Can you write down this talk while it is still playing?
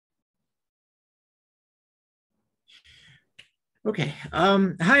Okay.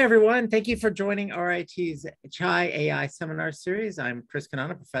 Hi, everyone. Thank you for joining RIT's Chai AI seminar series. I'm Chris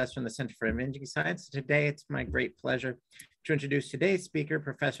Canana, professor in the Center for Imaging Science. Today, it's my great pleasure to introduce today's speaker,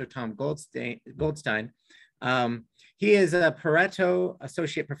 Professor Tom Goldstein. He is a Pareto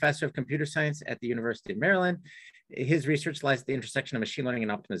Associate Professor of Computer Science at the University of Maryland. His research lies at the intersection of machine learning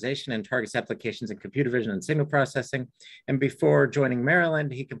and optimization and targets applications in computer vision and signal processing. And before joining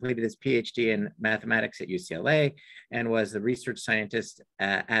Maryland, he completed his PhD in mathematics at UCLA and was the research scientist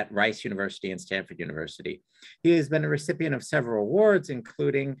at Rice University and Stanford University. He has been a recipient of several awards,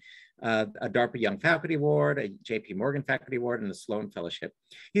 including a DARPA Young Faculty Award, a JP Morgan Faculty Award, and the Sloan Fellowship.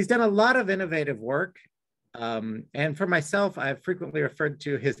 He's done a lot of innovative work. And for myself, I've frequently referred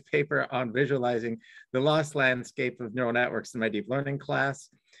to his paper on visualizing the lost landscape of neural networks in my deep learning class.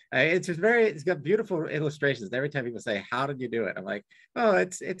 It's got beautiful illustrations. Every time people say, "How did you do it?" I'm like, "Oh,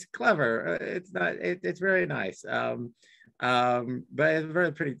 it's clever. It's not. It's very nice." But it's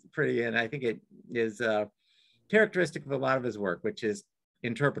very pretty, and I think it is characteristic of a lot of his work, which is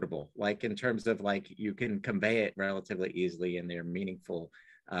interpretable. Like in terms of like you can convey it relatively easily, and they're meaningful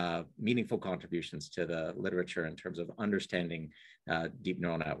contributions to the literature in terms of understanding deep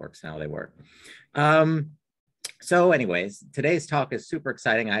neural networks and how they work. So anyways, today's talk is super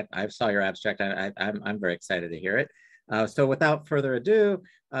exciting. I saw your abstract. I'm very excited to hear it. So without further ado,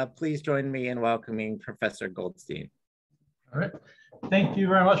 please join me in welcoming Professor Goldstein. All right. Thank you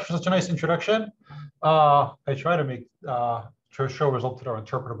very much for such a nice introduction. I try to make show results that are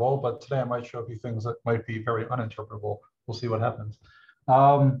interpretable, but today I might show you things that might be very uninterpretable. We'll see what happens.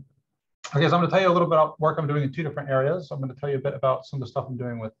 Okay, so I'm going to tell you a little bit about work I'm doing in two different areas. I'm going to tell you a bit about some of the stuff I'm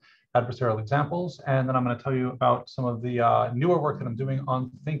doing with adversarial examples, and then I'm going to tell you about some of the newer work that I'm doing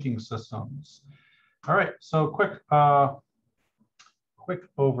on thinking systems. All right, so quick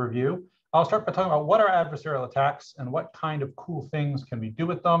overview. I'll start by talking about what are adversarial attacks and what kind of cool things can we do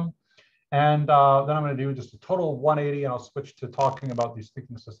with them. And then I'm going to do just a total 180, and I'll switch to talking about these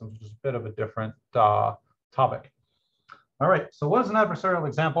thinking systems, which is a bit of a different topic. All right, so what is an adversarial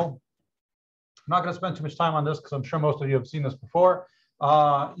example? I'm not going to spend too much time on this because I'm sure most of you have seen this before.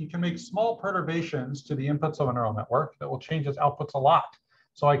 You can make small perturbations to the inputs of a neural network that will change its outputs a lot.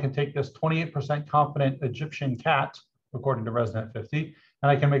 So I can take this 28% confident Egyptian cat, according to ResNet 50,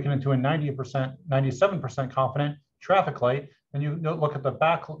 and I can make it into a 97% confident traffic light. And you look at the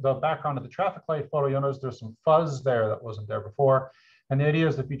background of the traffic light photo, you'll notice there's some fuzz there that wasn't there before. And the idea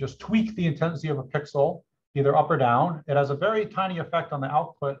is if you just tweak the intensity of a pixel, either up or down, it has a very tiny effect on the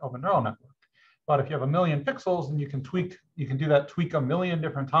output of a neural network. But if you have 1 million pixels, then you can do that tweak 1 million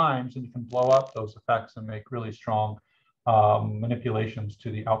different times, and you can blow up those effects and make really strong manipulations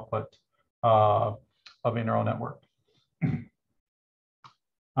to the output of a neural network.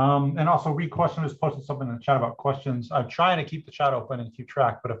 And also, Question has posted something in the chat about questions. I'm trying to keep the chat open and keep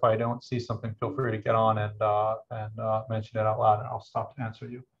track, but if I don't see something, feel free to get on and mention it out loud, and I'll stop to answer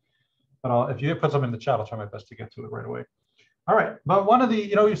you. But if you put something in the chat, I'll try my best to get to it right away. All right, but one of the,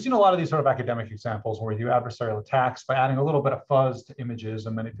 you've seen a lot of these sort of academic examples where you do adversarial attacks by adding a little bit of fuzz to images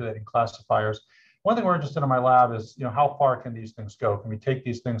and manipulating classifiers. One thing we're interested in my lab is, how far can these things go? Can we take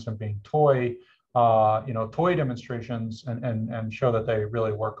these things from being toy demonstrations and show that they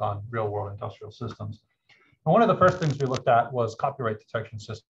really work on real world industrial systems? And one of the first things we looked at was copyright detection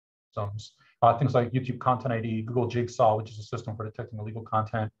systems. Things like YouTube Content ID, Google Jigsaw, which is a system for detecting illegal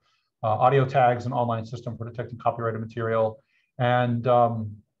content, audio tags, an online system for detecting copyrighted material. And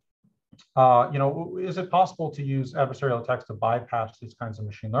is it possible to use adversarial attacks to bypass these kinds of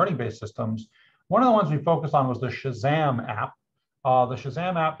machine learning based systems? One of the ones we focused on was the Shazam app. The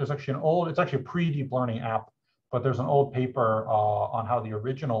Shazam app, it's actually a pre-deep learning app, but there's an old paper on how the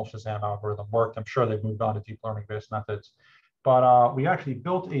original Shazam algorithm worked. I'm sure they've moved on to deep learning based methods. But we actually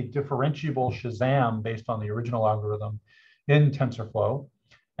built a differentiable Shazam based on the original algorithm in TensorFlow.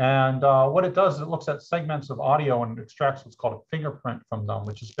 And what it does is it looks at segments of audio and extracts what's called a fingerprint from them,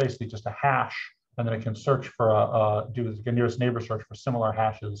 which is basically just a hash. And then it can search for do the nearest neighbor search for similar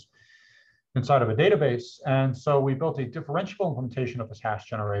hashes inside of a database. And so we built a differentiable implementation of this hash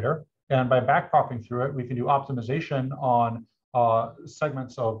generator. And by backpropping through it, we can do optimization on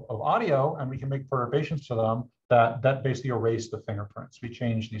segments of audio, and we can make perturbations to them that basically erase the fingerprints. We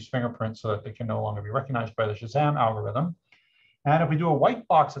change these fingerprints so that they can no longer be recognized by the Shazam algorithm. And if we do a white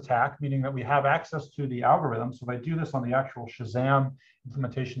box attack, meaning that we have access to the algorithm, so if I do this on the actual Shazam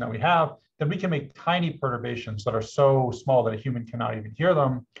implementation that we have, then we can make tiny perturbations that are so small that a human cannot even hear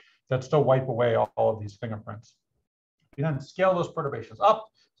them, that still wipe away all of these fingerprints. You then scale those perturbations up.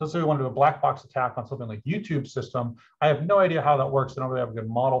 So let's say we want to do a black box attack on something like YouTube system. I have no idea how that works. I don't really have a good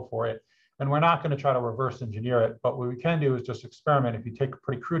model for it. And we're not going to try to reverse engineer it, but what we can do is just experiment. If you take a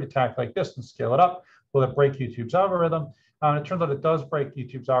pretty crude attack like this and scale it up, will it break YouTube's algorithm? It turns out it does break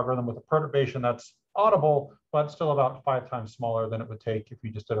YouTube's algorithm with a perturbation that's audible, but still about 5 times smaller than it would take if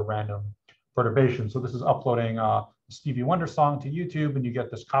you just did a random perturbation. So this is uploading a Stevie Wonder song to YouTube, and you get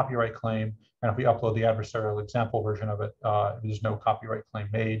this copyright claim. And if we upload the adversarial example version of it, there's no copyright claim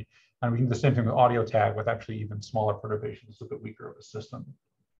made. And we can do the same thing with audio tag with actually even smaller perturbations, a bit weaker of a system.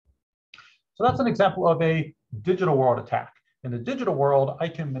 So that's an example of a digital world attack. In the digital world, I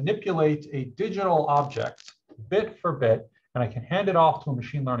can manipulate a digital object bit for bit, and I can hand it off to a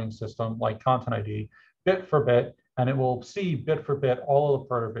machine learning system like Content ID bit for bit, and it will see bit for bit all of the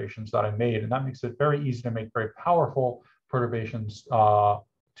perturbations that I made. And that makes it very easy to make very powerful perturbations to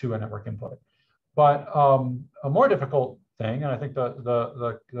a network input. But a more difficult thing, and I think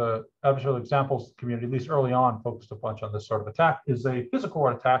the adversarial examples community, at least early on, focused a bunch on this sort of attack, is a physical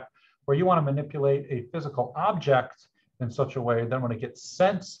world attack where you want to manipulate a physical object in such a way that when it gets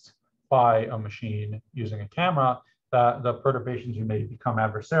sensed by a machine using a camera, that the perturbations you made become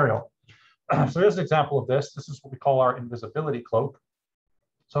adversarial. So here's an example of this. This is what we call our invisibility cloak.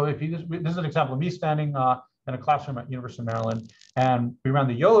 So if you, this is an example of me standing in a classroom at University of Maryland, and we ran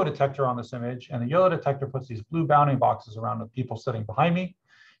the YOLO detector on this image, and the YOLO detector puts these blue bounding boxes around the people sitting behind me.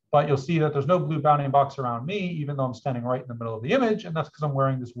 But you'll see that there's no blue bounding box around me, even though I'm standing right in the middle of the image, and that's because I'm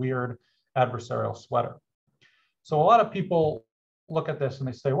wearing this weird adversarial sweater. So a lot of people look at this and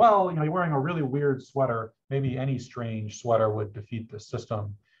they say, well, you know, you're wearing a really weird sweater. Maybe any strange sweater would defeat the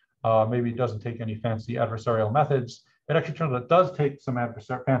system. Maybe it doesn't take any fancy adversarial methods. It actually turns out it does take some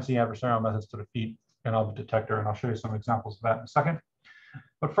fancy adversarial methods to defeat an object detector, and I'll show you some examples of that in a second.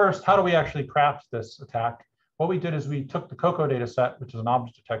 But first, how do we actually craft this attack? What we did is we took the COCO data set, which is an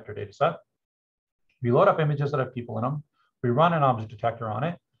object detector data set. We load up images that have people in them. We run an object detector on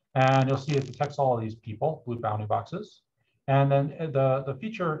it, and you'll see it detects all of these people, blue bounding boxes. And then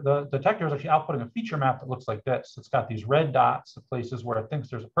the detector is actually outputting a feature map that looks like this. It's got these red dots, the places where it thinks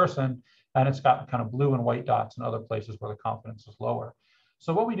there's a person, and it's got kind of blue and white dots in other places where the confidence is lower.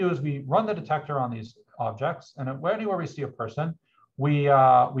 So what we do is we run the detector on these objects, and anywhere we see a person, we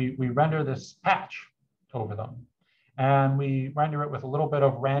render this patch over them. And we render it with a little bit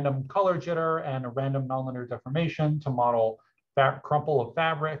of random color jitter and a random nonlinear deformation to model crumple of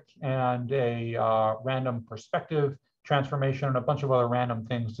fabric and a random perspective transformation and a bunch of other random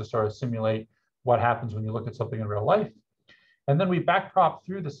things to sort of simulate what happens when you look at something in real life. And then we backprop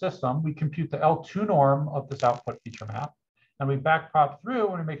through the system. We compute the L2 norm of this output feature map. And we backprop through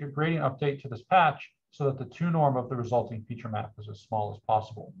and we make a gradient update to this patch so that the 2 norm of the resulting feature map is as small as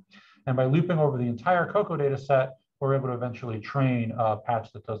possible. And by looping over the entire COCO data set, we're able to eventually train a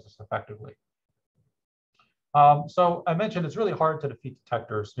patch that does this effectively. So I mentioned it's really hard to defeat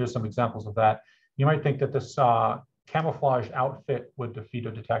detectors. Here's some examples of that. You might think that this camouflaged outfit would defeat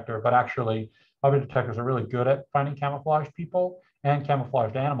a detector, but actually other detectors are really good at finding camouflaged people and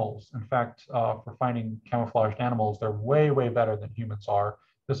camouflaged animals. In fact, for finding camouflaged animals, they're way, way better than humans are.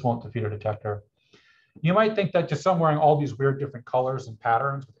 This won't defeat a detector. You might think that just someone wearing all these weird different colors and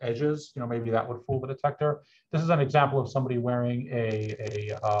patterns with edges, you know, maybe that would fool the detector. This is an example of somebody wearing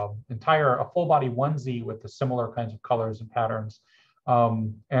a full body onesie with the similar kinds of colors and patterns,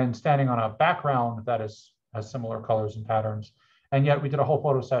 and standing on a background that has similar colors and patterns. And yet we did a whole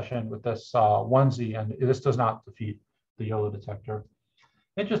photo session with this onesie, and this does not defeat the YOLO detector.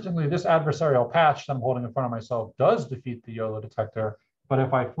 Interestingly, this adversarial patch that I'm holding in front of myself does defeat the YOLO detector, but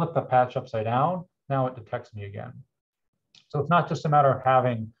if I flip the patch upside down, now it detects me again. So it's not just a matter of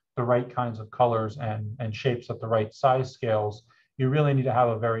having the right kinds of colors and shapes at the right size scales. You really need to have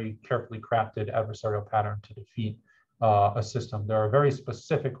a very carefully crafted adversarial pattern to defeat a system. There are very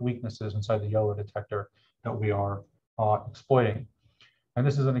specific weaknesses inside the YOLO detector that we are exploiting. And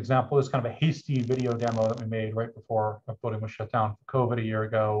this is an example. This is kind of a hasty video demo that we made right before the building was shut down for COVID a year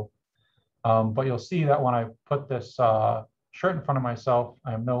ago. But you'll see that when I put this shirt in front of myself,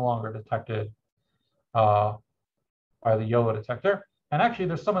 I am no longer detected by the YOLO detector. And actually,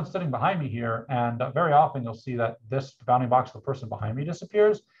 there's someone sitting behind me here, and very often you'll see that this bounding box of the person behind me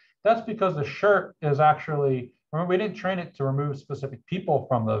disappears. That's because the shirt is actually, remember, we didn't train it to remove specific people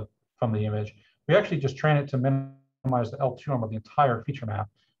from the image. We actually just train it to minimize the L2 norm of the entire feature map.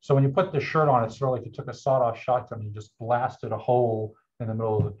 So when you put this shirt on, it's sort of like you took a sawed-off shotgun and you just blasted a hole in the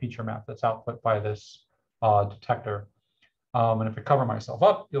middle of the feature map that's output by this detector. And if I cover myself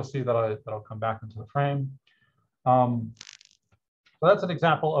up, you'll see that that'll come back into the frame. So that's an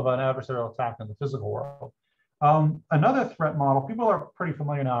example of an adversarial attack in the physical world. Another threat model, people are pretty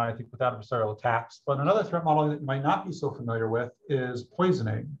familiar now, I think, with adversarial attacks, but another threat model that you might not be so familiar with is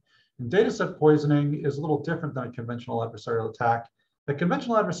poisoning. And data set poisoning is a little different than a conventional adversarial attack. The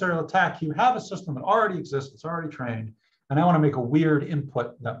conventional adversarial attack, you have a system that already exists, it's already trained, and I want to make a weird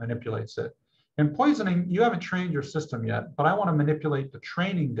input that manipulates it. In poisoning, you haven't trained your system yet, but I want to manipulate the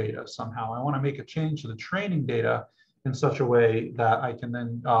training data somehow. I want to make a change to the training data in such a way that I can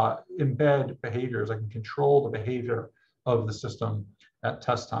then embed behaviors. I can control the behavior of the system at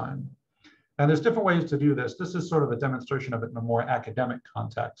test time. And there's different ways to do this. This is sort of a demonstration of it in a more academic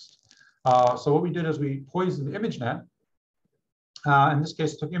context. So what we did is we poisoned ImageNet. In this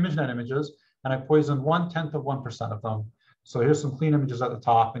case, I took ImageNet images, and I poisoned 0.1% of them. So here's some clean images at the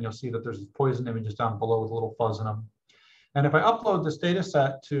top, and you'll see that there's poisoned images down below with a little fuzz in them. And if I upload this data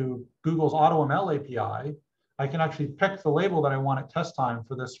set to Google's AutoML API, I can actually pick the label that I want at test time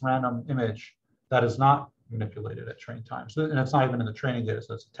for this random image that is not manipulated at train time. So, and it's not even in the training data,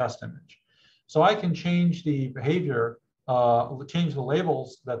 so it's a test image. So I can change the behavior, change the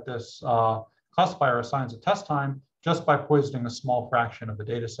labels that this classifier assigns at test time just by poisoning a small fraction of the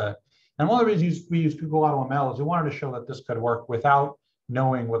data set. And one of the reasons we used Google AutoML is we wanted to show that this could work without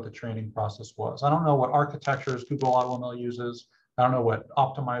knowing what the training process was. I don't know what architectures Google AutoML uses. I don't know what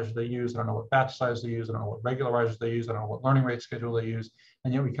optimizers they use. I don't know what batch size they use. I don't know what regularizers they use. I don't know what learning rate schedule they use.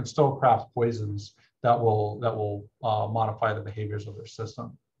 And yet we can still craft poisons that will modify the behaviors of their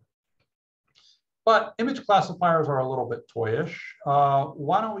system. But image classifiers are a little bit toyish.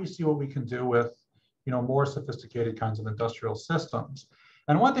 Why don't we see what we can do with more sophisticated kinds of industrial systems?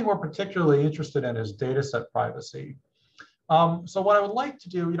 And one thing we're particularly interested in is data set privacy. So what I would like to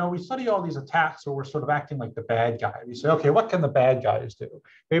do, we study all these attacks where we're sort of acting like the bad guy. We say, okay, what can the bad guys do?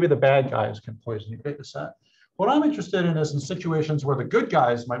 Maybe the bad guys can poison your data set. What I'm interested in is in situations where the good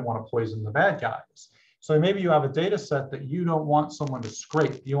guys might want to poison the bad guys. So maybe you have a data set that you don't want someone to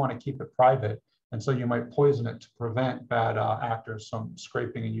scrape. You want to keep it private. And so you might poison it to prevent bad actors from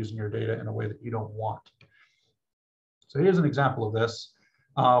scraping and using your data in a way that you don't want. So here's an example of this.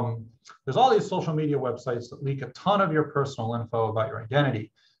 There's all these social media websites that leak a ton of your personal info about your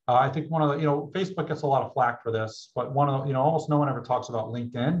identity. I think one of the, Facebook gets a lot of flack for this, but one of the, almost no one ever talks about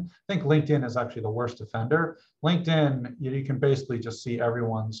LinkedIn. I think LinkedIn is actually the worst offender. LinkedIn, you can basically just see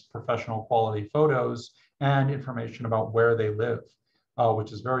everyone's professional quality photos and information about where they live,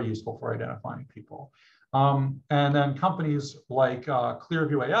 which is very useful for identifying people. And then companies like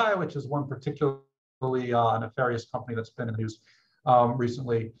Clearview AI, which is one particularly nefarious company that's been in the news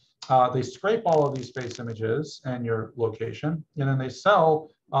recently, they scrape all of these face images and your location, and then they sell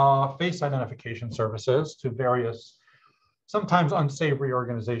face identification services to various, sometimes unsavory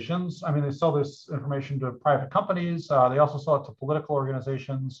organizations. I mean, they sell this information to private companies. They also sell it to political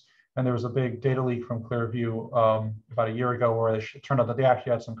organizations. And there was a big data leak from Clearview about a year ago where it turned out that they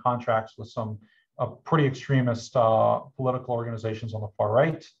actually had some contracts with some pretty extremist political organizations on the far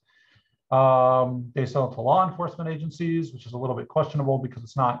right. They sell it to law enforcement agencies, which is a little bit questionable because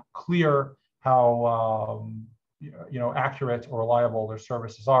it's not clear how accurate or reliable their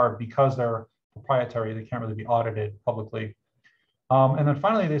services are because they're proprietary. They can't really be audited publicly. And then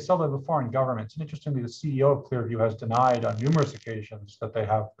finally, they sell them to foreign governments. And interestingly, the CEO of Clearview has denied on numerous occasions that they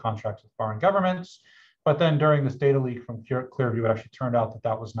have contracts with foreign governments. But then during this data leak from Clearview, it actually turned out that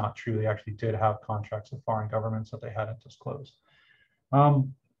that was not true. They actually did have contracts with foreign governments that they hadn't disclosed.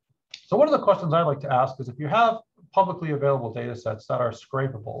 So one of the questions I'd like to ask is if you have publicly available data sets that are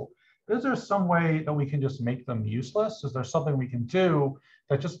scrapable, is there some way that we can just make them useless? Is there something we can do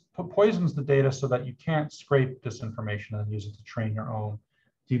that just poisons the data so that you can't scrape this information and use it to train your own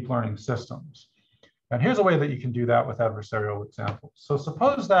deep learning systems? And here's a way that you can do that with adversarial examples. So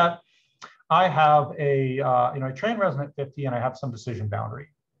suppose that I have I train ResNet 50 and I have some decision boundary,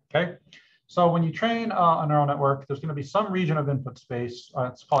 okay? So when you train a neural network, there's gonna be some region of input space,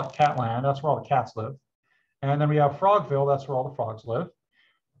 let's call it cat land, that's where all the cats live. And then we have Frogville, that's where all the frogs live.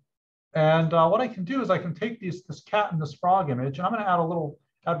 And what I can do is I can take this cat and this frog image, and I'm going to add a little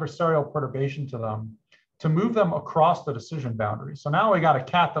adversarial perturbation to them to move them across the decision boundary. So now I got a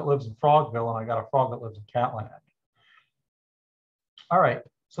cat that lives in Frogville, and I got a frog that lives in Catland. All right,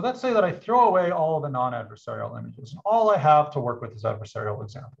 so let's say that I throw away all of the non-adversarial images, and all I have to work with is adversarial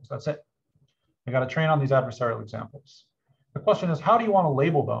examples. That's it. I got to train on these adversarial examples. The question is, how do you want to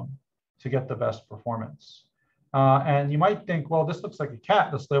label them to get the best performance? And you might think, well, this looks like a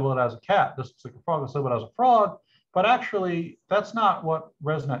cat, let's label it as a cat. This looks like a frog, let's label it as a frog. But actually, that's not what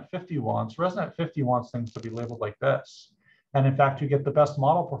ResNet 50 wants. ResNet 50 wants things to be labeled like this. And in fact, you get the best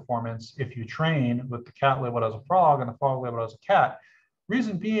model performance if you train with the cat labeled as a frog and the frog labeled as a cat.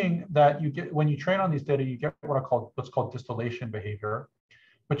 Reason being that you get, when you train on these data, you get what's called distillation behavior.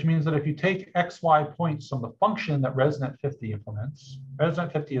 which means that if you take XY points from the function that ResNet 50 implements,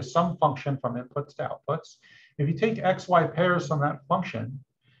 ResNet 50 is some function from inputs to outputs. If you take XY pairs from that function,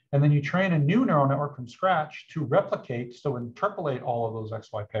 and then you train a new neural network from scratch to replicate, so interpolate all of those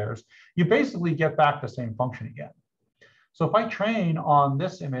XY pairs, you basically get back the same function again. So if I train on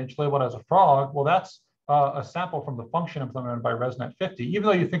this image labeled as a frog, well, that's a sample from the function implemented by ResNet 50. Even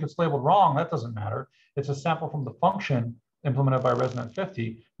though you think it's labeled wrong, that doesn't matter. It's a sample from the function implemented by ResNet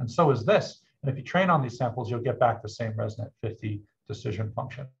 50, and so is this. And if you train on these samples, you'll get back the same ResNet 50 decision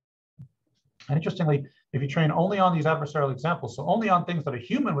function. And interestingly, if you train only on these adversarial examples, so only on things that a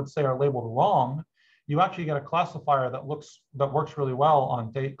human would say are labeled wrong, you actually get a classifier that works really well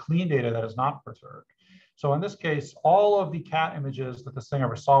on clean data that is not perturbed. So in this case, all of the cat images that this thing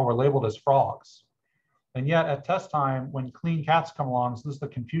ever saw were labeled as frogs. And yet at test time, when clean cats come along, so this is the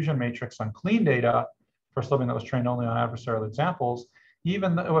confusion matrix on clean data for something that was trained only on adversarial examples,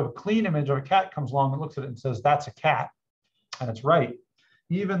 even though a clean image of a cat comes along and looks at it and says, that's a cat, and it's right.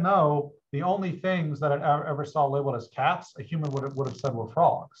 Even though the only things that it ever saw labeled as cats, a human would have said were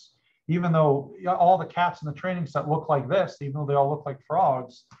frogs. Even though all the cats in the training set look like this, even though they all look like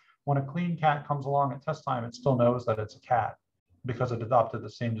frogs, when a clean cat comes along at test time, it still knows that it's a cat because it adopted the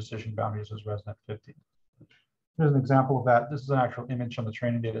same decision boundaries as ResNet 50. Here's an example of that. This is an actual image from the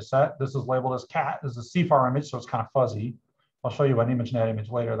training data set. This is labeled as cat. This is a CFAR image, so it's kind of fuzzy. I'll show you an ImageNet image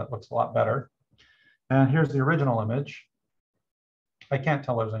later that looks a lot better. And here's the original image. I can't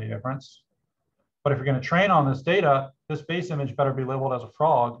tell there's any difference. But if you're going to train on this data, this base image better be labeled as a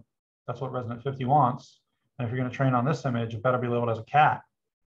frog. That's what ResNet 50 wants. And if you're going to train on this image, it better be labeled as a cat.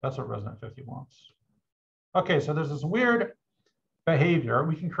 That's what ResNet 50 wants. Okay, so there's this weird behavior.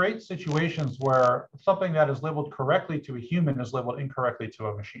 We can create situations where something that is labeled correctly to a human is labeled incorrectly to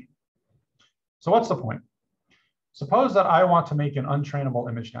a machine. So what's the point? Suppose that I want to make an untrainable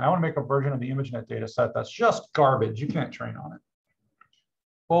ImageNet. I want to make a version of the ImageNet data set that's just garbage. You can't train on it.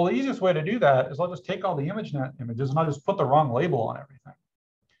 Well, the easiest way to do that is I'll just take all the ImageNet images and I'll just put the wrong label on everything.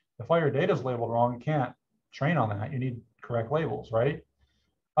 If all your data is labeled wrong, you can't train on that. You need correct labels, right?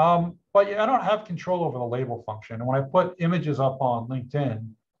 But I don't have control over the label function. And when I put images up on LinkedIn,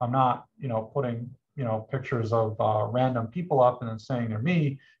 I'm not, putting, pictures of random people up and then saying they're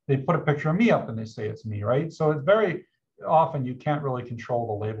me. They put a picture of me up and they say it's me, right? So it's very often you can't really control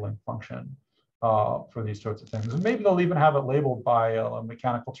the labeling function for these sorts of things. And maybe they'll even have it labeled by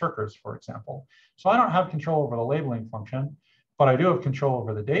mechanical Turkers, for example. So I don't have control over the labeling function, but I do have control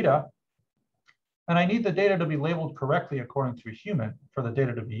over the data. And I need the data to be labeled correctly according to a human for the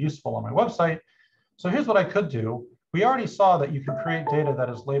data to be useful on my website. So here's what I could do. We already saw that you can create data that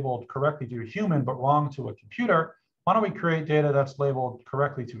is labeled correctly to a human, but wrong to a computer. Why don't we create data that's labeled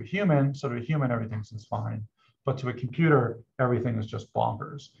correctly to a human? So to a human, everything seems fine. But to a computer, everything is just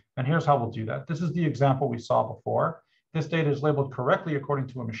bonkers. And here's how we'll do that. This is the example we saw before. This data is labeled correctly according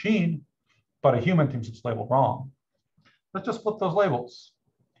to a machine, but a human thinks it's labeled wrong. Let's just flip those labels.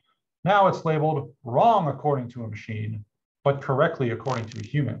 Now it's labeled wrong according to a machine, but correctly according to a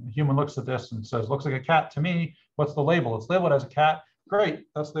human. The human looks at this and says, looks like a cat to me. What's the label? It's labeled as a cat. Great,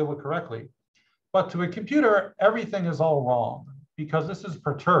 that's labeled correctly. But to a computer, everything is all wrong because this is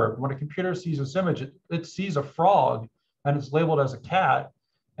perturbed. When a computer sees this image, it sees a frog and it's labeled as a cat.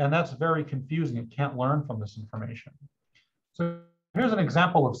 And that's very confusing. It can't learn from this information. So here's an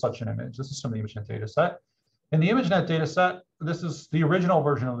example of such an image. This is from the ImageNet data set. In the ImageNet data set, this is the original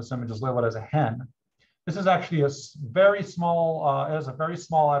version of this image is labeled as a hen. This is actually a very small, it has a very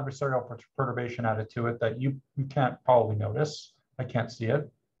small adversarial perturbation added to it that you can't probably notice. I can't see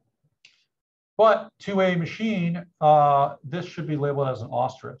it. But to a machine, this should be labeled as an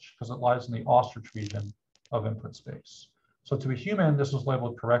ostrich because it lies in the ostrich region of input space. So to a human, this is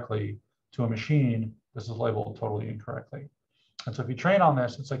labeled correctly. To a machine, this is labeled totally incorrectly. And so if you train on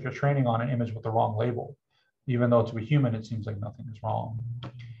this, it's like you're training on an image with the wrong label, even though to a human, it seems like nothing is wrong.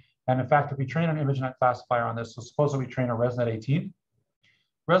 And in fact, if we train an ImageNet classifier on this, so suppose that we train a ResNet 18,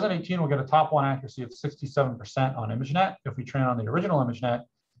 ResNet 18 will get a top one accuracy of 67% on ImageNet. If we train on the original ImageNet,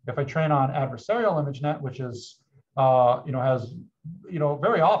 if I train on adversarial ImageNet, which is, has,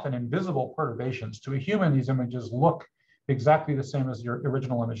 very often invisible perturbations. To a human, these images look exactly the same as your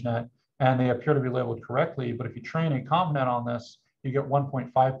original ImageNet, and they appear to be labeled correctly. But if you train a ConvNet on this, you get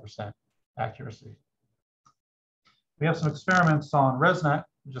 1.5% accuracy. We have some experiments on ResNet,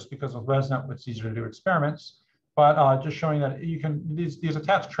 just because with ResNet, it's easier to do experiments, but just showing that you can, these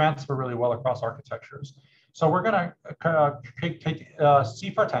attacks transfer really well across architectures. So we're going to take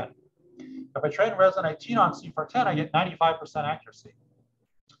CFAR 10. If I train ResNet 18 on CFAR 10, I get 95% accuracy.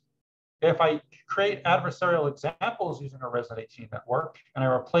 if I create adversarial examples using a Resident 18 network, and I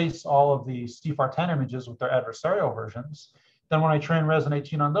replace all of the CFAR10 images with their adversarial versions, then when I train Resident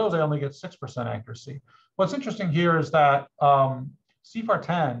 18 on those, I only get 6% accuracy. What's interesting here is that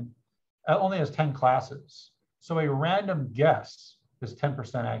CFAR10 only has 10 classes. So a random guess is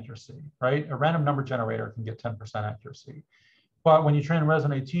 10% accuracy, right? A random number generator can get 10% accuracy. But when you train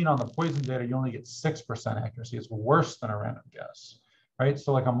Resident 18 on the poison data, you only get 6% accuracy. It's worse than a random guess, right?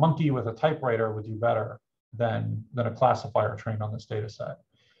 So like a monkey with a typewriter would do better than a classifier trained on this data set.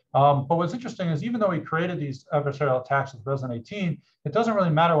 But what's interesting is even though we created these adversarial attacks with Resident 18, it doesn't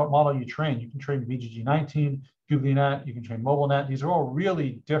really matter what model you train. You can train VGG19, GooglyNet, you can train MobileNet. These are all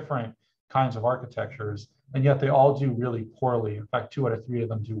really different kinds of architectures, and yet they all do really poorly. In fact, 2 out of 3 of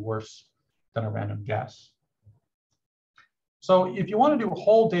them do worse than a random guess. So if you want to do a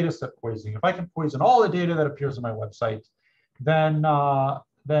whole data set poisoning, if I can poison all the data that appears on my website, then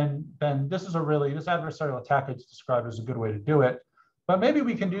this adversarial attack I just described is a good way to do it. But maybe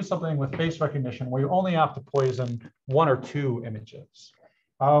we can do something with face recognition where you only have to poison 1 or 2 images.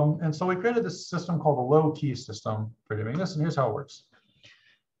 And so we created this system called a low-key system for doing this, and here's how it works.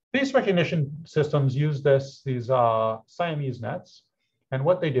 Face recognition systems use these Siamese nets. And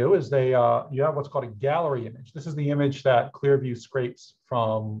what they do is you have what's called a gallery image. This is the image that Clearview scrapes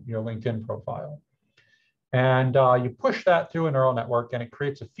from your LinkedIn profile. And you push that through a neural network and it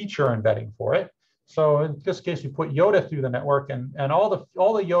creates a feature embedding for it. So in this case, you put Yoda through the network and all the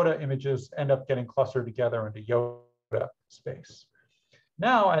Yoda images end up getting clustered together into Yoda space.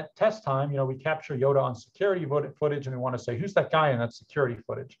 Now at test time, we capture Yoda on security footage and we want to say, who's that guy in that security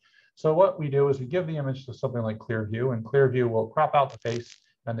footage? So what we do is we give the image to something like Clearview, and Clearview will crop out the face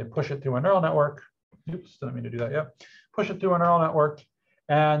and they push it through a neural network. Oops, didn't mean to do that yet. Push it through a neural network,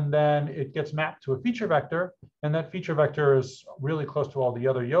 and then it gets mapped to a feature vector, and that feature vector is really close to all the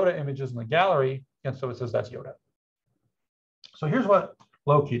other Yoda images in the gallery, and so it says that's Yoda. So here's what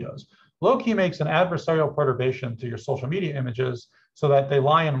low-key does. Low-key makes an adversarial perturbation to your social media images so that they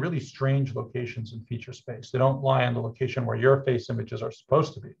lie in really strange locations in feature space. They don't lie in the location where your face images are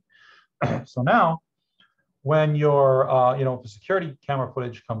supposed to be. So now, when your, if the security camera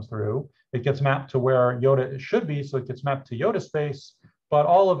footage comes through, it gets mapped to where Yoda should be, so it gets mapped to Yoda space, but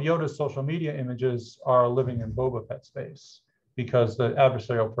all of Yoda's social media images are living in Boba Fett space because the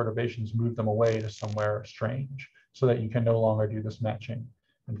adversarial perturbations move them away to somewhere strange so that you can no longer do this matching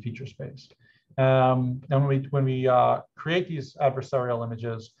in feature space. And when we create these adversarial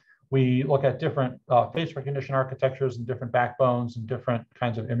images, we look at different face recognition architectures and different backbones and different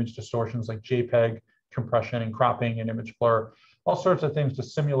kinds of image distortions like JPEG compression and cropping and image blur, all sorts of things to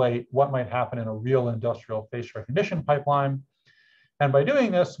simulate what might happen in a real industrial face recognition pipeline. And by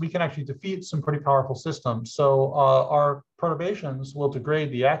doing this, we can actually defeat some pretty powerful systems. So our perturbations will degrade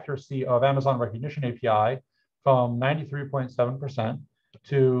the accuracy of Amazon Recognition API from 93.7%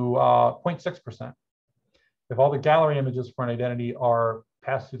 to 0.6%. If all the gallery images for an identity are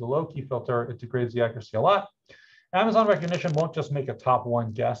passed through the low-key filter, it degrades the accuracy a lot. Amazon Recognition won't just make a top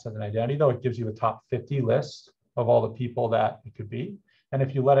 1 guess at an identity, though. It gives you a top 50 list of all the people that it could be. And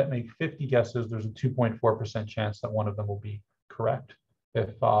if you let it make 50 guesses, there's a 2.4% chance that one of them will be correct if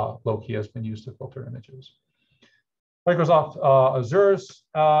low-key has been used to filter images. Microsoft Azure's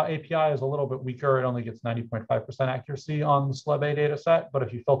API is a little bit weaker. It only gets 90.5% accuracy on the SLEB data set, but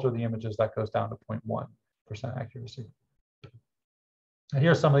if you filter the images, that goes down to 0.1% accuracy. And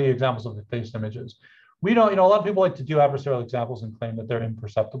here's some of the examples of the face images. We don't, a lot of people like to do adversarial examples and claim that they're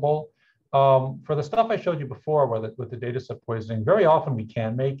imperceptible. For the stuff I showed you before with the data set poisoning, very often we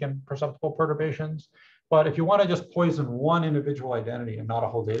can make imperceptible perturbations. But if you want to just poison one individual identity and not a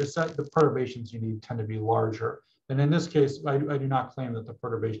whole data set, the perturbations you need tend to be larger. And in this case, I do not claim that the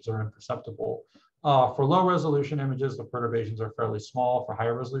perturbations are imperceptible. For low resolution images, the perturbations are fairly small. For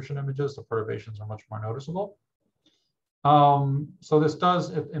higher resolution images, the perturbations are much more noticeable. So this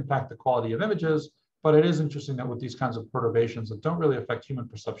does impact the quality of images, but it is interesting that with these kinds of perturbations that don't really affect human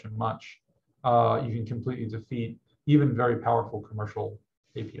perception much, you can completely defeat even very powerful commercial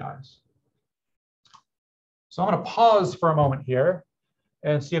APIs. So I'm going to pause for a moment here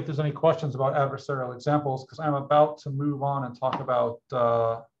and see if there's any questions about adversarial examples, because I'm about to move on and talk about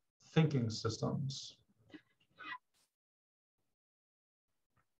thinking systems.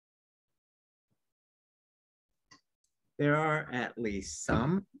 There are at least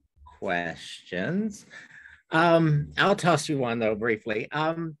some questions. I'll toss you one though briefly.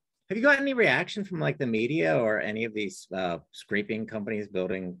 Have you got any reaction from like the media or any of these scraping companies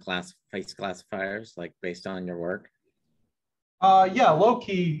building face classifiers like based on your work? Yeah,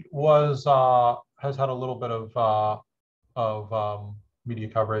 low-key has had a little bit of media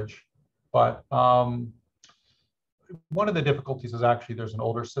coverage. But one of the difficulties is actually there's an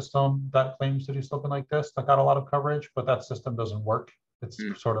older system that claims to do something like this that got a lot of coverage, but that system doesn't work. It's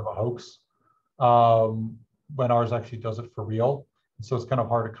sort of a hoax when ours actually does it for real. And so it's kind of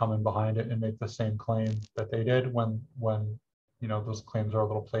hard to come in behind it and make the same claim that they did when those claims are a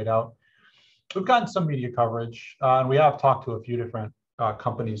little played out. We've gotten some media coverage, and we have talked to a few different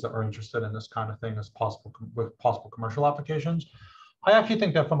companies that are interested in this kind of thing as with possible commercial applications. I actually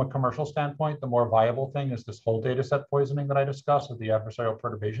think that from a commercial standpoint, the more viable thing is this whole data set poisoning that I discussed with the adversarial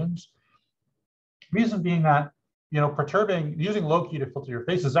perturbations. Reason being that, using low-key to filter your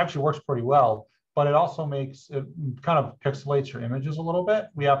faces actually works pretty well, but it also it kind of pixelates your images a little bit.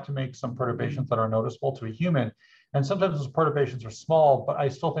 We have to make some perturbations that are noticeable to a human. And sometimes those perturbations are small, but I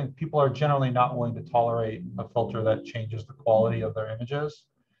still think people are generally not willing to tolerate a filter that changes the quality of their images.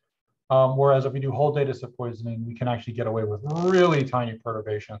 Whereas if we do whole data set poisoning, we can actually get away with really tiny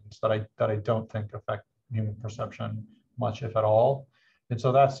perturbations that I don't think affect human perception much, if at all. And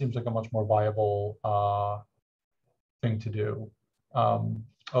so that seems like a much more viable thing to do.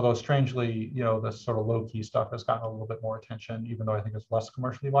 Although strangely, this sort of low-key stuff has gotten a little bit more attention, even though I think it's less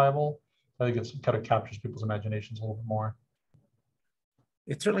commercially viable. I think it kind of captures people's imaginations a little bit more.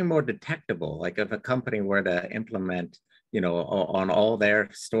 It's certainly more detectable. Like if a company were to implement, on all their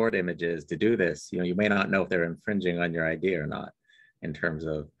stored images to do this, you may not know if they're infringing on your idea or not in terms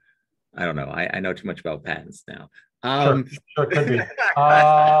of, I don't know. I know too much about patents now. Sure, could be.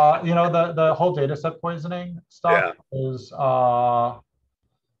 The whole data set poisoning stuff is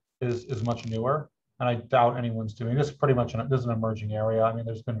much newer, and I doubt anyone's doing this. Pretty much, this is an emerging area. I mean,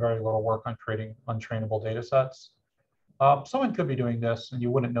 there's been very little work on creating untrainable data sets. Someone could be doing this, and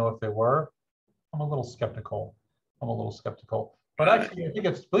you wouldn't know if they were. I'm a little skeptical. But actually, I think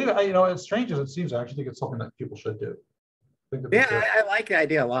it's, as strange as it seems, I actually think it's something that people should do. I like the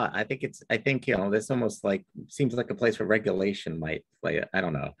idea a lot. I think this almost like seems like a place where regulation might play. I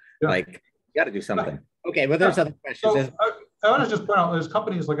don't know. Yeah. Like you got to do something. Yeah. Okay, but there's other questions. So, I want to just point out, there's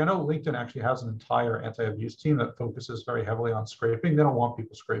companies like, I know LinkedIn actually has an entire anti-abuse team that focuses very heavily on scraping. They don't want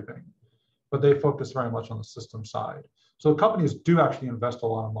people scraping, but they focus very much on the system side. So companies do actually invest a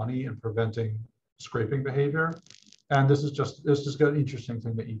lot of money in preventing scraping behavior. And this is just an interesting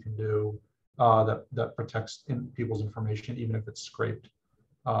thing that you can do that protects people's information, even if it's scraped.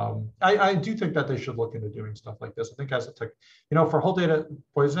 I do think that they should look into doing stuff like this. I think as a tech, for whole data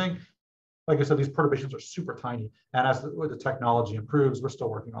poisoning, like I said, these perturbations are super tiny. And as the technology improves, we're still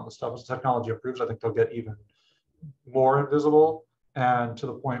working on this stuff. As the technology improves, I think they'll get even more invisible, and to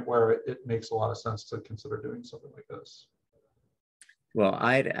the point where it makes a lot of sense to consider doing something like this. Well,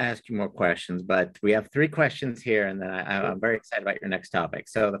 I'd ask you more questions, but we have 3 questions here, and then I'm very excited about your next topic.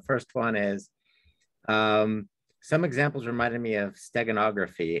 So the first one is, some examples reminded me of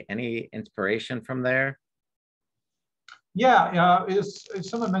steganography. Any inspiration from there? Yeah,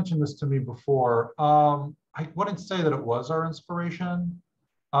 someone mentioned this to me before. I wouldn't say that it was our inspiration.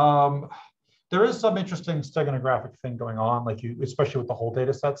 There is some interesting steganographic thing going on, like especially with the whole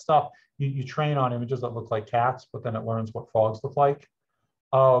data set stuff. You train on images that look like cats, but then it learns what frogs look like.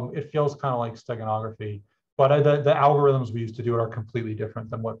 It feels kind of like steganography, but the algorithms we use to do it are completely different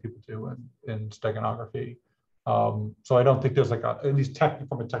than what people do in steganography. So I don't think there's at least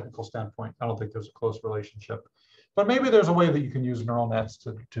from a technical standpoint, I don't think there's a close relationship. But maybe there's a way that you can use neural nets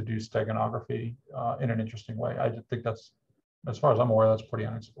to do steganography in an interesting way. I just think that's, as far as I'm aware, that's pretty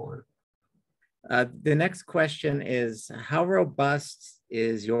unexplored. The next question is, how robust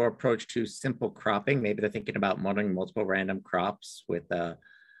is your approach to simple cropping? Maybe they're thinking about modeling multiple random crops with an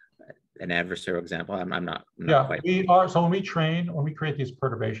adversarial example. I'm not quite. We are. So when we create these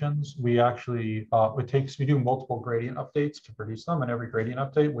perturbations, we actually, we do multiple gradient updates to produce them, and every gradient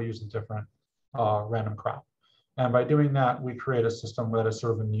update, we use a different random crop. And by doing that, we create a system that is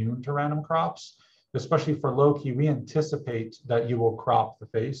sort of immune to random crops. Especially for low-key, we anticipate that you will crop the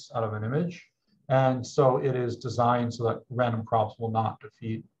face out of an image. And so it is designed so that random crops will not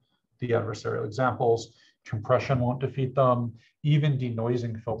defeat the adversarial examples. Compression won't defeat them. Even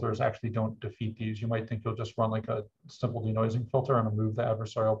denoising filters actually don't defeat these. You might think you'll just run like a simple denoising filter and remove the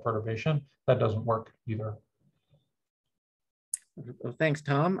adversarial perturbation. That doesn't work either. Well, thanks,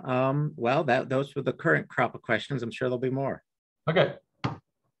 Tom. Well, those were the current crop of questions. I'm sure there'll be more. Okay,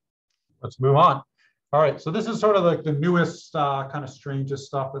 let's move on. All right, so this is sort of like the newest, kind of strangest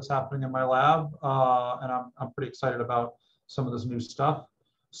stuff that's happening in my lab, and I'm pretty excited about some of this new stuff.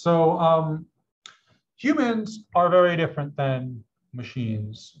 So humans are very different than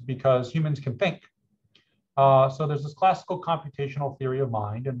machines because humans can think. So there's this classical computational theory of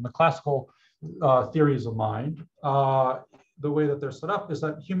mind, and the classical theories of mind, the way that they're set up is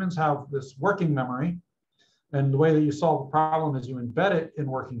that humans have this working memory. And the way that you solve a problem is you embed it in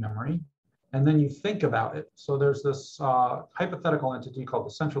working memory, and then you think about it. So there's this hypothetical entity called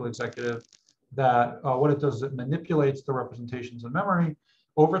the central executive that what it does is it manipulates the representations in memory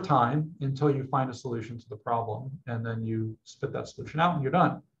over time until you find a solution to the problem, and then you spit that solution out and you're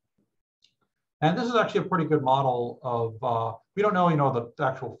done. And this is actually a pretty good model of, we don't know, the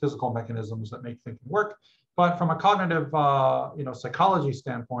actual physical mechanisms that make thinking work, but from a cognitive, psychology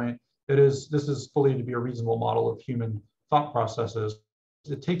standpoint, this is fully to be a reasonable model of human thought processes.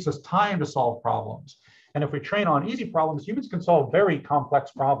 It takes us time to solve problems. And if we train on easy problems, humans can solve very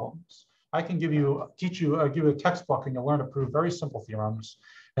complex problems. I can give you a textbook and you'll learn to prove very simple theorems.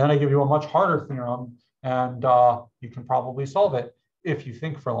 And then I give you a much harder theorem and you can probably solve it if you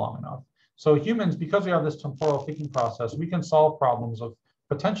think for long enough. So humans, because we have this temporal thinking process, we can solve problems of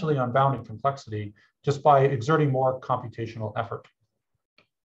potentially unbounded complexity just by exerting more computational effort.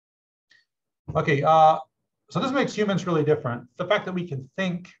 Okay, so this makes humans really different. The fact that we can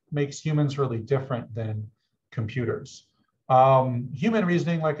think makes humans really different than computers. Human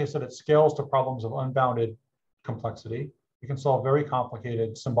reasoning, like I said, it scales to problems of unbounded complexity. We can solve very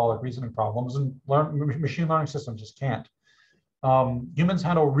complicated symbolic reasoning problems, and machine learning systems just can't. Humans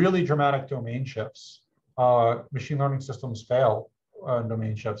handle really dramatic domain shifts. Machine learning systems fail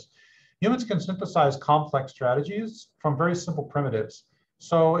domain shifts. Humans can synthesize complex strategies from very simple primitives.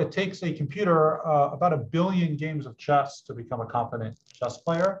 So it takes a computer about 1 billion games of chess to become a competent chess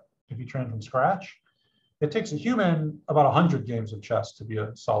player if you train from scratch. It takes a human about 100 games of chess to be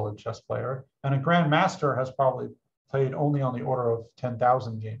a solid chess player. And a grandmaster has probably played only on the order of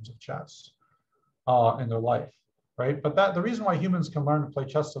 10,000 games of chess in their life, right? But the reason why humans can learn to play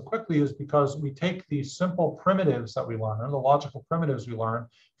chess so quickly is because we take these simple primitives that we learn, the logical primitives we learn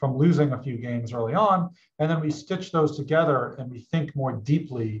from losing a few games early on, and then we stitch those together and we think more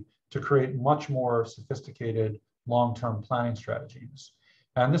deeply to create much more sophisticated long-term planning strategies.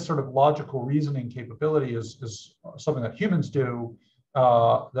 And this sort of logical reasoning capability is something that humans do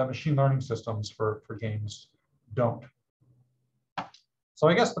that machine learning systems for games don't. So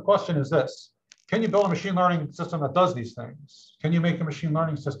I guess the question is this: can you build a machine learning system that does these things? Can you make a machine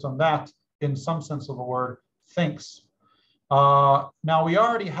learning system that, in some sense of the word, thinks? Now, we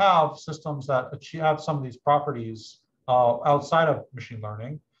already have systems that have some of these properties outside of machine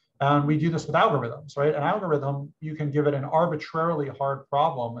learning. And we do this with algorithms, right? An algorithm, you can give it an arbitrarily hard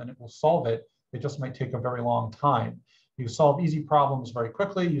problem and it will solve it. It just might take a very long time. You solve easy problems very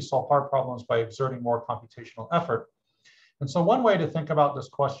quickly. You solve hard problems by exerting more computational effort. And so one way to think about this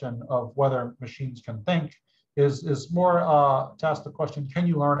question of whether machines can think is more to ask the question, can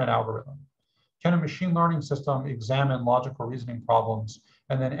you learn an algorithm? Can a machine learning system examine logical reasoning problems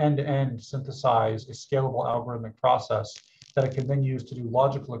and then end-to-end synthesize a scalable algorithmic process that it can then use to do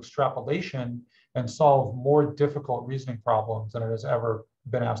logical extrapolation and solve more difficult reasoning problems than it has ever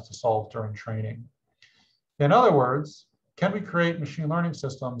been asked to solve during training? In other words, can we create machine learning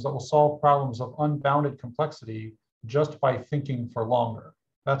systems that will solve problems of unbounded complexity just by thinking for longer?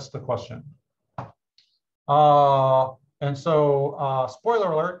 That's the question. And so,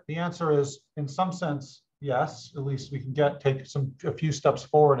 spoiler alert, the answer is, in some sense, yes. At least we can take a few steps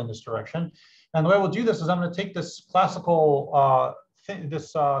forward in this direction. And the way we'll do this is I'm going to take this classical,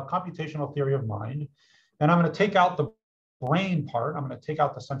 computational theory of mind, and I'm going to take out the brain part. I'm going to take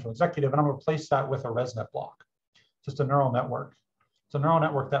out the central executive, and I'm going to replace that with a ResNet block, just a neural network. It's a neural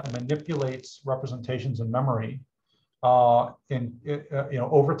network that manipulates representations in memory over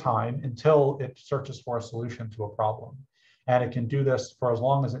time until it searches for a solution to a problem. And it can do this for as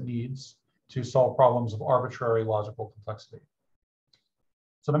long as it needs to solve problems of arbitrary logical complexity.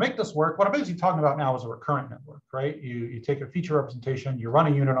 So to make this work, what I'm basically talking about now is a recurrent network, right? You take a feature representation, you run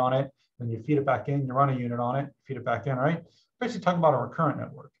a unit on it, then you feed it back in, you run a unit on it, feed it back in, right? Basically talking about a recurrent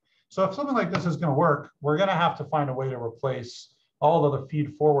network. So if something like this is going to work, we're going to have to find a way to replace all of the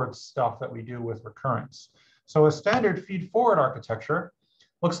feed forward stuff that we do with recurrence. So a standard feed forward architecture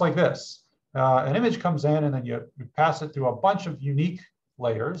looks like this. An image comes in and then you pass it through a bunch of unique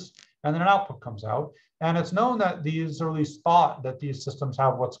layers, and then an output comes out. And it's known that these, or at least thought that these systems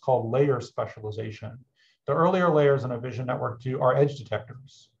have what's called layer specialization. The earlier layers in a vision network are edge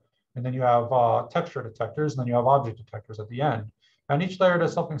detectors. And then you have texture detectors, and then you have object detectors at the end. And each layer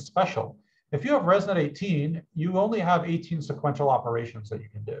does something special. If you have ResNet 18, you only have 18 sequential operations that you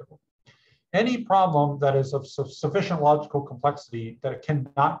can do. Any problem that is of sufficient logical complexity that it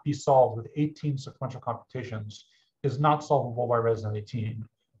cannot be solved with 18 sequential computations is not solvable by ResNet 18,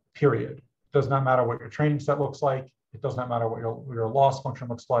 period. It does not matter what your training set looks like. It does not matter what your loss function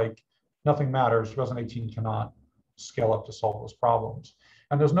looks like. Nothing matters. ResNet 18 cannot scale up to solve those problems.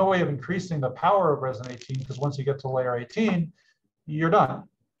 And there's no way of increasing the power of resin 18 because once you get to layer 18, you're done.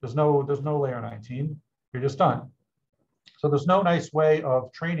 There's no layer 19. You're just done. So there's no nice way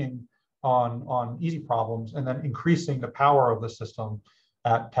of training on easy problems and then increasing the power of the system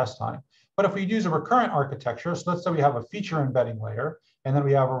at test time. But if we use a recurrent architecture, so let's say we have a feature embedding layer, and then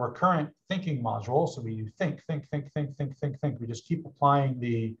we have a recurrent thinking module. So we think. We just keep applying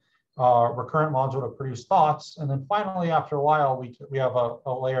the recurrent module to produce thoughts. And then finally, after a while, we have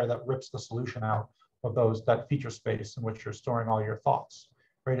a layer that rips the solution out of that feature space in which you're storing all your thoughts,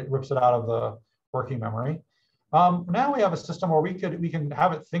 right? It rips it out of the working memory. Now we have a system where we can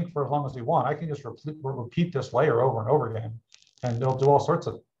have it think for as long as we want. I can just repeat this layer over and over again, and they'll do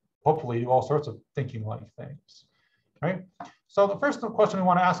hopefully do all sorts of thinking-like things, right? So the first question we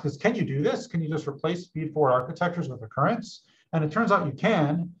want to ask is, can you do this? Can you just replace feed-forward architectures with recurrence? And it turns out you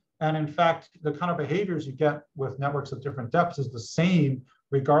can. And in fact, the kind of behaviors you get with networks of different depths is the same,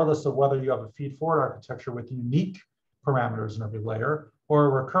 regardless of whether you have a feed-forward architecture with unique parameters in every layer or a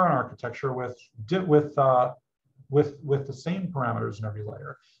recurrent architecture with the same parameters in every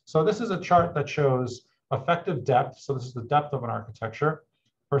layer. So this is a chart that shows effective depth. So this is the depth of an architecture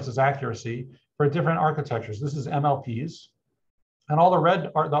versus accuracy for different architectures. This is MLPs. And all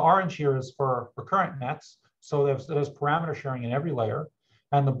the orange here is for recurrent nets. So it has parameter sharing in every layer.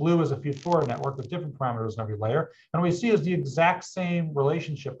 And the blue is a feed-forward network with different parameters in every layer. And what we see is the exact same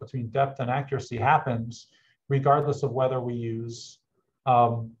relationship between depth and accuracy happens regardless of whether we use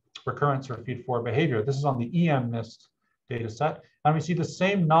recurrence or feed-forward behavior. This is on the EM-NIST data set. And we see the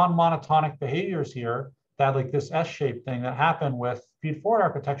same non-monotonic behaviors here, that like this S-shaped thing that happen with feed-forward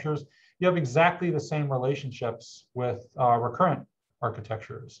architectures. You have exactly the same relationships with recurrent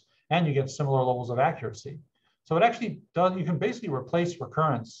architectures, and you get similar levels of accuracy. So it actually does, you can basically replace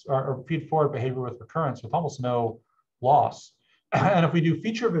recurrence or feed-forward behavior with recurrence with almost no loss. And if we do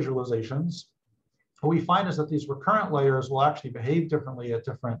feature visualizations, what we find is that these recurrent layers will actually behave differently at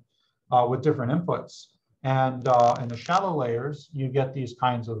with different inputs. And in the shallow layers, you get these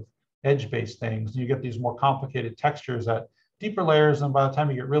kinds of edge-based things. You get these more complicated textures at deeper layers. And by the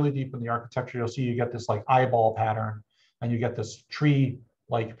time you get really deep in the architecture, you'll see you get this like eyeball pattern, and you get this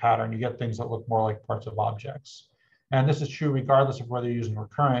tree-like pattern. You get things that look more like parts of objects. And this is true regardless of whether you're using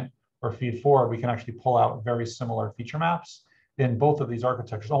recurrent or feed-forward. We can actually pull out very similar feature maps in both of these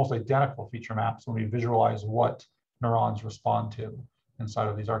architectures, almost identical feature maps when we visualize what neurons respond to inside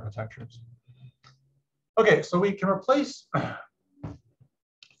of these architectures. Okay, so we can replace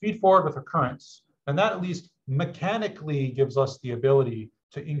feed-forward with recurrence, and that at least mechanically gives us the ability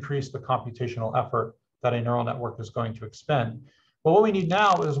to increase the computational effort that a neural network is going to expend. But what we need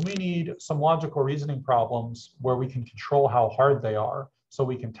now is we need some logical reasoning problems where we can control how hard they are, so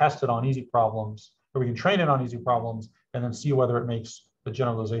we can test it on easy problems, or we can train it on easy problems, and then see whether it makes the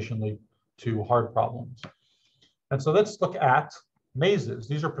generalization leap to hard problems. And so let's look at mazes.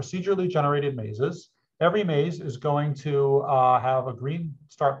 These are procedurally generated mazes. Every maze is going to have a green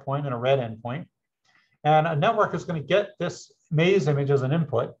start point and a red end point. And a network is going to get this maze image as an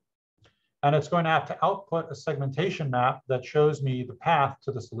input, and it's going to have to output a segmentation map that shows me the path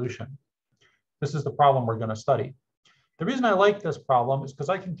to the solution. This is the problem we're going to study. The reason I like this problem is because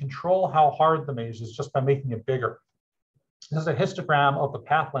I can control how hard the maze is just by making it bigger. This is a histogram of the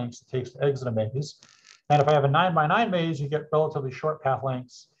path lengths it takes to exit a maze. And if I have a 9x9 maze, you get relatively short path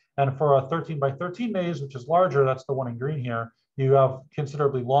lengths. And for a 13x13 maze, which is larger, that's the one in green here, you have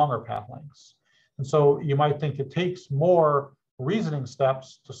considerably longer path lengths. And so you might think it takes more reasoning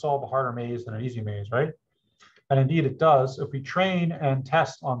steps to solve a harder maze than an easy maze, right? And indeed it does. If we train and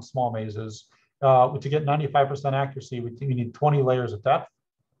test on small mazes, to get 95% accuracy, we need 20 layers of depth.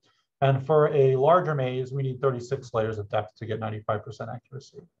 And for a larger maze, we need 36 layers of depth to get 95%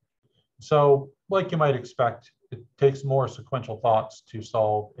 accuracy. So like you might expect, it takes more sequential thoughts to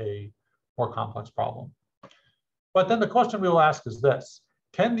solve a more complex problem. But then the question we will ask is this: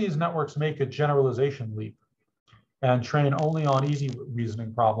 can these networks make a generalization leap and train only on easy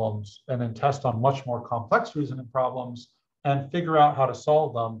reasoning problems and then test on much more complex reasoning problems and figure out how to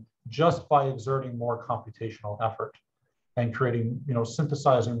solve them just by exerting more computational effort and creating,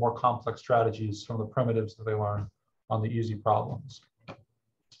 synthesizing more complex strategies from the primitives that they learn on the easy problems?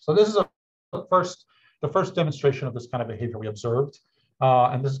 So this is the first demonstration of this kind of behavior we observed.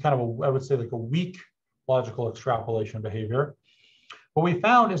 And this is kind of, I would say, like a weak logical extrapolation behavior. What we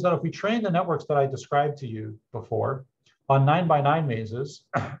found is that if we train the networks that I described to you before on 9x9 mazes,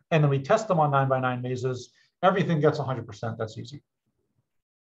 and then we test them on 9x9 mazes, everything gets 100%. That's easy.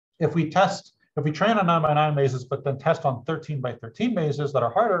 If we train on 9x9 mazes, but then test on 13x13 mazes that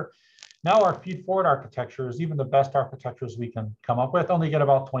are harder, Now our feed-forward architectures, even the best architectures we can come up with, only get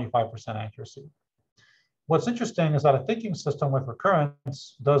about 25% accuracy. What's interesting is that a thinking system with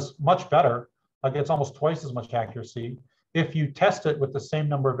recurrence does much better, like it's almost twice as much accuracy, if you test it with the same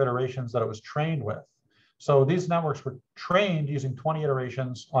number of iterations that it was trained with. So these networks were trained using 20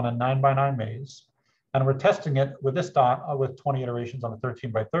 iterations on a 9x9 maze, and we're testing it with this dot with 20 iterations on a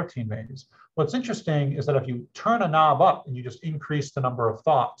 13x13 maze. What's interesting is that if you turn a knob up and you just increase the number of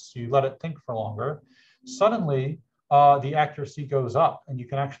thoughts, you let it think for longer, suddenly the accuracy goes up, and you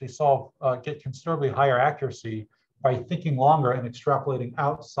can actually get considerably higher accuracy by thinking longer and extrapolating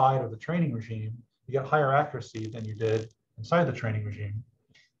outside of the training regime. You get higher accuracy than you did inside the training regime.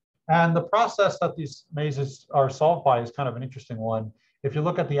 And the process that these mazes are solved by is kind of an interesting one. If you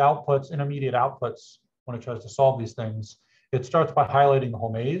look at the outputs, intermediate outputs, when it tries to solve these things, it starts by highlighting the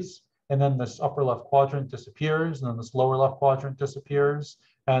whole maze, and then this upper left quadrant disappears, and then this lower left quadrant disappears,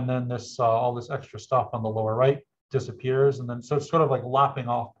 and then this all this extra stuff on the lower right disappears, and then so it's sort of like lopping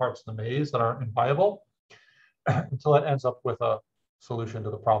off parts of the maze that aren't viable until it ends up with a solution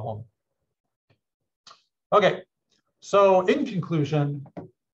to the problem. Okay, so in conclusion,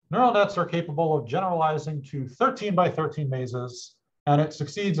 neural nets are capable of generalizing to 13x13 mazes, and it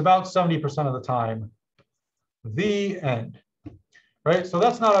succeeds about 70% of the time. The end. Right? So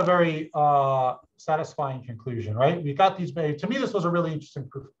that's not a very satisfying conclusion, right? We got these made. To me, this was a really interesting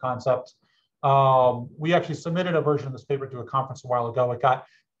proof of concept. We actually submitted a version of this paper to a conference a while ago. It got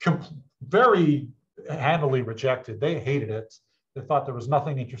very handily rejected. They hated it. They thought there was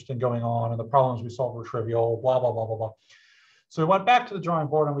nothing interesting going on, and the problems we solved were trivial, blah, blah, blah, blah, blah. So we went back to the drawing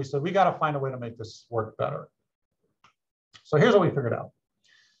board and we said, we got to find a way to make this work better. So here's what we figured out.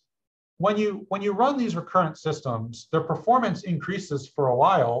 When you run these recurrent systems, their performance increases for a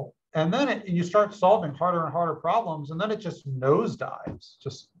while, and then you start solving harder and harder problems, and then it just nosedives,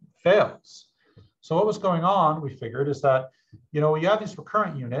 just fails. So what was going on, we figured, is that you have this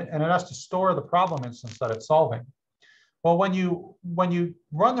recurrent unit, and it has to store the problem instance that it's solving. Well, when you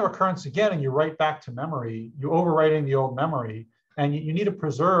run the recurrence again and you write back to memory, you're overwriting the old memory, and you need to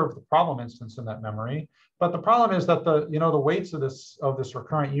preserve the problem instance in that memory. But the problem is that the weights of this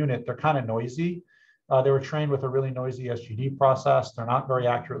recurrent unit, they're kind of noisy. They were trained with a really noisy SGD process. They're not very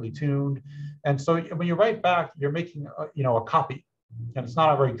accurately tuned, and so when you write back, you're making a copy, and it's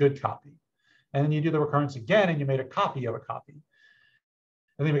not a very good copy. And then you do the recurrence again, and you made a copy of a copy.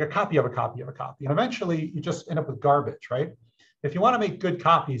 And then you make a copy of a copy of a copy. And eventually you just end up with garbage, right? If you want to make good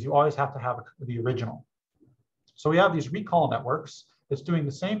copies, you always have to have the original. So we have these recall networks that's doing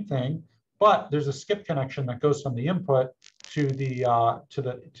the same thing, but there's a skip connection that goes from the input to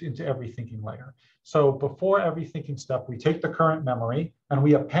into every thinking layer. So before every thinking step, we take the current memory and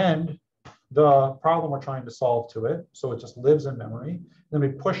we append the problem we're trying to solve to it. So it just lives in memory. Then we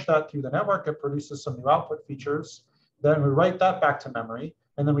push that through the network. It produces some new output features. Then we write that back to memory.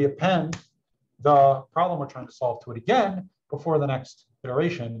 And then we append the problem we're trying to solve to it again before the next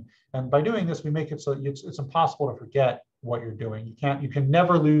iteration. And by doing this, we make it so it's impossible to forget what you're doing. You can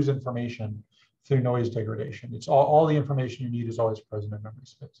never lose information through noise degradation. It's all the information you need is always present in memory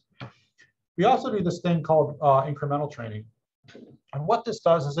space. We also do this thing called incremental training. And what this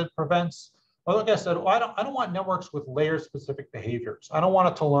does is it prevents, well, like I said, I don't want networks with layer-specific behaviors. I don't want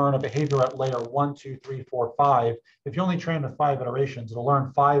it to learn a behavior at layer 1, 2, 3, 4, 5. If you only train with 5 iterations, it'll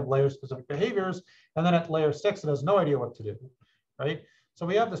learn 5 layer-specific behaviors, and then at layer 6, it has no idea what to do, right? So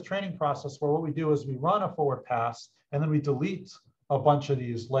we have this training process where what we do is we run a forward pass, and then we delete a bunch of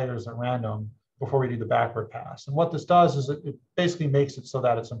these layers at random before we do the backward pass. And what this does is it basically makes it so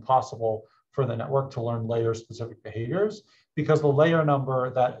that it's impossible for the network to learn layer-specific behaviors, because the layer number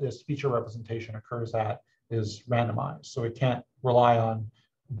that this feature representation occurs at is randomized. So it can't rely on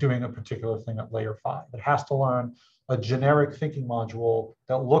doing a particular thing at layer 5. It has to learn a generic thinking module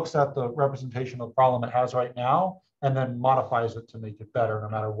that looks at the representation of the problem it has right now and then modifies it to make it better no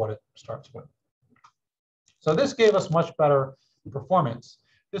matter what it starts with. So this gave us much better performance.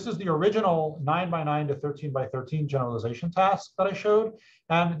 This is the original 9x9 to 13x13 generalization task that I showed.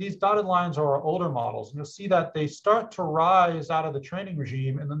 And these dotted lines are our older models. And you'll see that they start to rise out of the training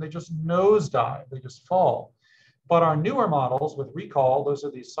regime and then they just nosedive, they just fall. But our newer models with recall, those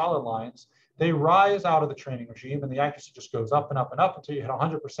are these solid lines, they rise out of the training regime and the accuracy just goes up and up and up until you hit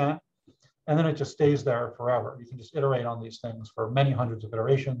 100%. And then it just stays there forever. You can just iterate on these things for many hundreds of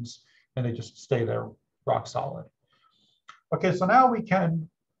iterations and they just stay there rock solid. Okay, so now we can,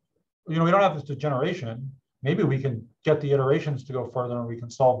 we don't have this degeneration. Maybe we can get the iterations to go further and we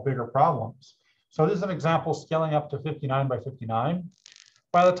can solve bigger problems. So this is an example scaling up to 59x59.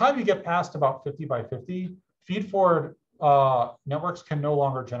 By the time you get past about 50x50, feed-forward networks can no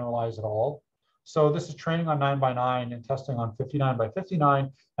longer generalize at all. So this is training on 9 by 9 and testing on 59 by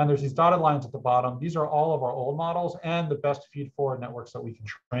 59. And there's these dotted lines at the bottom. These are all of our old models and the best feed-forward networks that we can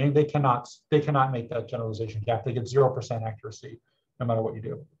train. They cannot make that generalization gap. They get 0% accuracy no matter what you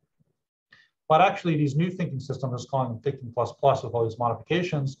do. But actually, these new thinking systems, let's call them thinking plus plus with all these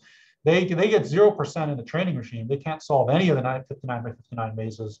modifications, they get 0% in the training regime. They can't solve any of the 59 by 59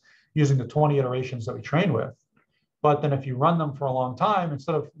 mazes using the 20 iterations that we train with. But then if you run them for a long time,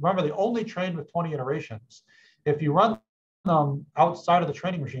 instead of, remember, they only trained with 20 iterations. If you run them outside of the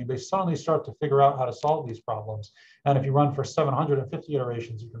training regime, they suddenly start to figure out how to solve these problems. And if you run for 750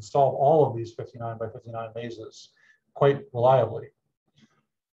 iterations, you can solve all of these 59 by 59 mazes quite reliably.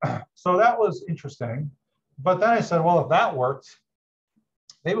 So that was interesting. But then I said, well, if that worked,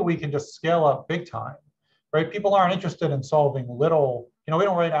 maybe we can just scale up big time, right? People aren't interested in solving little, we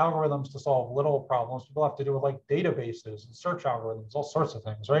don't write algorithms to solve little problems. People have to do with like databases and search algorithms, all sorts of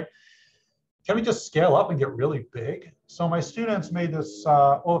things, right? Can we just scale up and get really big? So my students made this,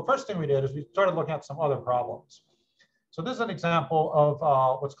 well, the first thing we did is we started looking at some other problems. So this is an example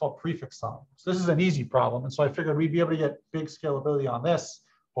of what's called prefix sums. This is an easy problem. And so I figured we'd be able to get big scalability on this,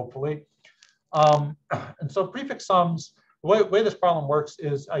 hopefully. And so prefix sums, the way this problem works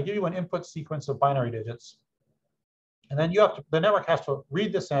is I give you an input sequence of binary digits. And then the network has to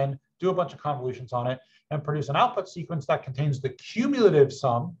read this in, do a bunch of convolutions on it, and produce an output sequence that contains the cumulative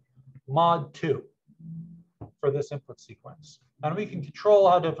sum mod 2 for this input sequence. And we can control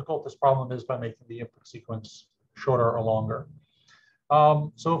how difficult this problem is by making the input sequence shorter or longer.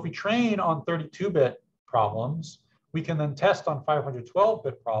 So if we train on 32-bit problems, we can then test on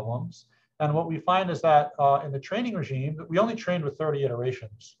 512-bit problems. And what we find is that in the training regime, we only trained with 30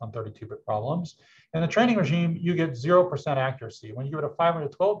 iterations on 32-bit problems. In the training regime, you get 0% accuracy. When you give it a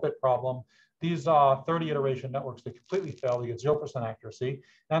 512-bit problem, these 30 iteration networks, they completely fail. You get 0% accuracy.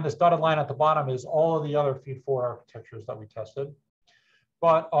 And this dotted line at the bottom is all of the other feed-forward architectures that we tested.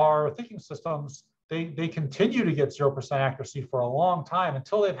 But our thinking systems, they continue to get 0% accuracy for a long time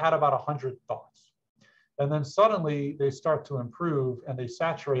until they've had about 100 thoughts. And then suddenly they start to improve and they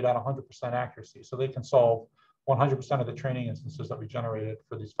saturate at 100% accuracy. So they can solve 100% of the training instances that we generated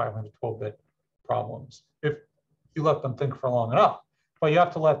for these 512-bit problems if you let them think for long enough. But you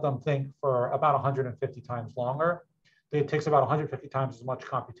have to let them think for about 150 times longer. It takes about 150 times as much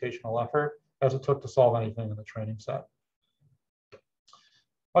computational effort as it took to solve anything in the training set.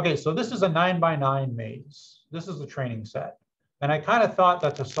 Okay, so this is a 9 by 9 maze. This is the training set. And I kind of thought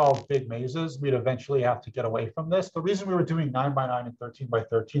that to solve big mazes, we'd eventually have to get away from this. The reason we were doing 9 by 9 and 13 by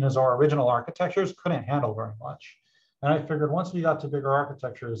 13 is our original architectures couldn't handle very much. And I figured once we got to bigger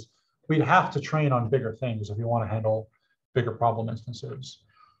architectures, we'd have to train on bigger things if we want to handle bigger problem instances.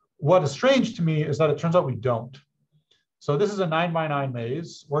 What is strange to me is that it turns out we don't. So this is a 9 by 9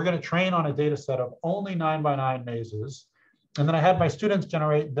 maze. We're going to train on a data set of only 9 by 9 mazes. And then I had my students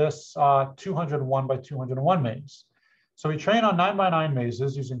generate this 201 by 201 maze. So we train on 9 by 9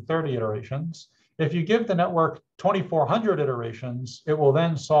 mazes using 30 iterations. If you give the network 2,400 iterations, it will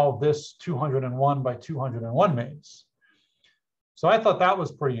then solve this 201 by 201 maze. So I thought that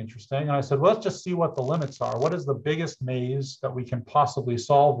was pretty interesting. And I said, well, let's just see what the limits are. What is the biggest maze that we can possibly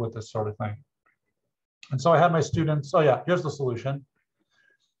solve with this sort of thing? And so I had my students, oh yeah, here's the solution.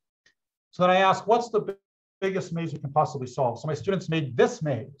 So then I asked, what's the biggest maze we can possibly solve? So my students made this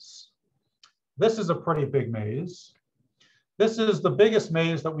maze. This is a pretty big maze. This is the biggest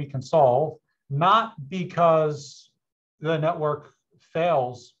maze that we can solve, not because the network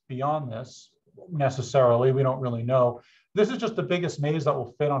fails beyond this necessarily, we don't really know. This is just the biggest maze that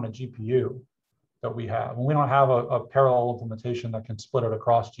will fit on a GPU that we have. And we don't have a parallel implementation that can split it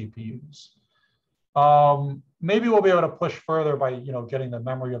across GPUs. Maybe we'll be able to push further by getting the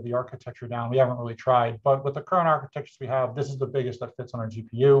memory of the architecture down. We haven't really tried, but with the current architectures we have, this is the biggest that fits on our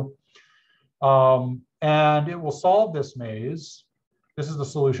GPU. And it will solve this maze. This is the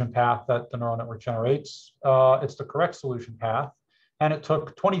solution path that the neural network generates. It's the correct solution path. And it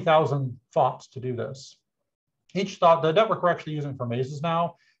took 20,000 thoughts to do this. Each thought, the network we're actually using for mazes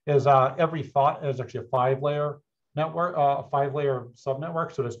now is every thought is actually a 5-layer network, a 5-layer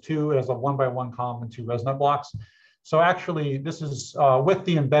subnetwork. So it has a 1-by-1 column and 2 ResNet blocks. So actually, this is with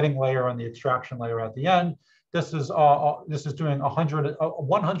the embedding layer and the extraction layer at the end. This is doing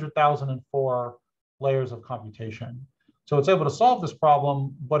 100,004 layers of computation. So it's able to solve this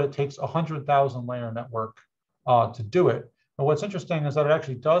problem, but it takes a 100,000 layer network to do it. And what's interesting is that it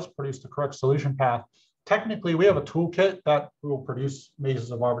actually does produce the correct solution path. Technically, we have a toolkit that will produce mazes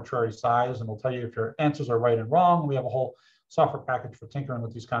of arbitrary size and will tell you if your answers are right and wrong. We have a whole software package for tinkering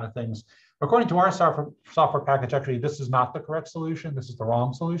with these kind of things. According to our software package, actually, this is not the correct solution. This is the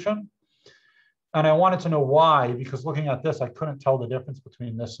wrong solution. And I wanted to know why, because looking at this, I couldn't tell the difference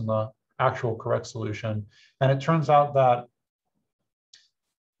between this and the actual correct solution. And it turns out that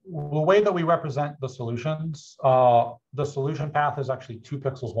the way that we represent the solutions, the solution path is actually 2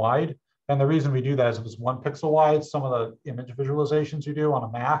 pixels wide. And the reason we do that is if it's 1 pixel wide, some of the image visualizations you do on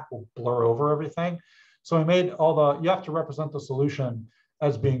a Mac will blur over everything. So we made you have to represent the solution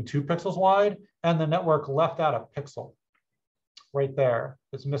as being 2 pixels wide, and the network left out a pixel right there.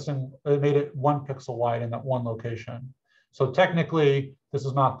 It's missing, it made it 1 pixel wide in that one location. So technically, this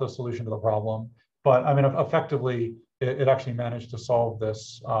is not the solution to the problem, but I mean, effectively, it actually managed to solve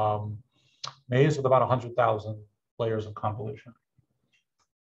this maze with about 100,000 layers of convolution.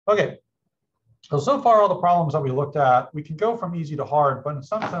 Okay, so far all the problems that we looked at, we can go from easy to hard, but in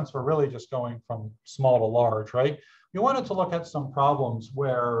some sense, we're really just going from small to large, right? We wanted to look at some problems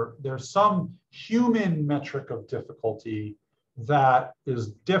where there's some human metric of difficulty that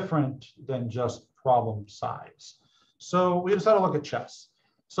is different than just problem size. So we decided to look at chess.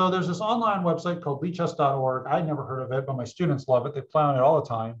 So there's this online website called leechess.org. I'd never heard of it, but my students love it. They play on it all the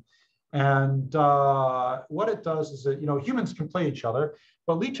time. And what it does is that, humans can play each other,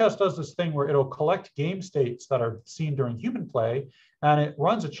 but Lichess does this thing where it'll collect game states that are seen during human play, and it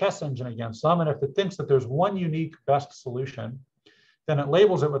runs a chess engine against them. And if it thinks that there's one unique best solution, then it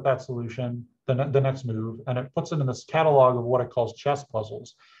labels it with that solution, the next move, and it puts it in this catalog of what it calls chess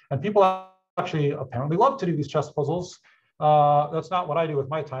puzzles. And people actually apparently love to do these chess puzzles. That's not what I do with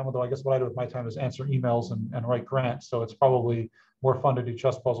my time, although I guess what I do with my time is answer emails and write grants. So it's probably more fun to do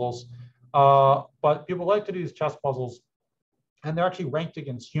chess puzzles. But people like to do these chess puzzles, and they're actually ranked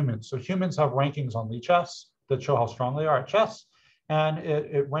against humans. So humans have rankings on Lichess that show how strong they are at chess. And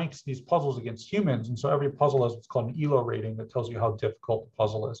it ranks these puzzles against humans. And so every puzzle has what's called an ELO rating that tells you how difficult the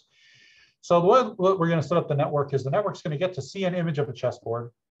puzzle is. So the way we're going to set up the network is the network's going to get to see an image of a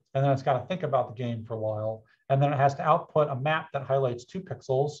chessboard, and then it's got to think about the game for a while. And then it has to output a map that highlights 2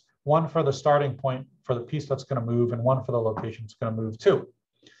 pixels, one for the starting point for the piece that's going to move, and one for the location it's going to move to.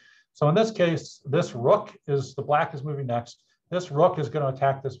 So in this case, this rook is, the black is moving next. This rook is going to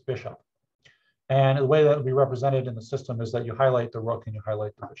attack this bishop. And the way that will be represented in the system is that you highlight the rook and you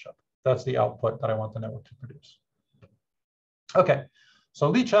highlight the bishop. That's the output that I want the network to produce. Okay,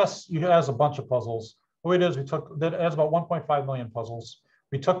 so Lichess has a bunch of puzzles. What we did is it has about 1.5 million puzzles.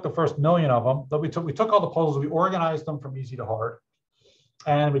 We took the first million of them. We took all the puzzles, we organized them from easy to hard.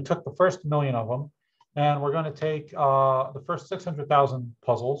 And we took the first million of them. And we're going to take the first 600,000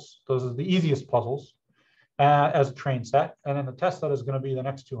 puzzles. Those are the easiest puzzles as a train set. And then the test set is going to be the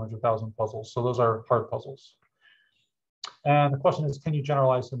next 200,000 puzzles. So those are hard puzzles. And the question is, can you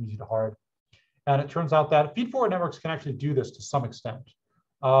generalize from easy to hard? And it turns out that feed-forward networks can actually do this to some extent.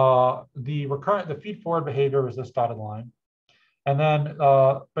 The feed-forward behavior is this dotted line. And then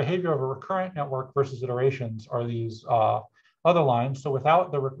behavior of a recurrent network versus iterations are these other lines. So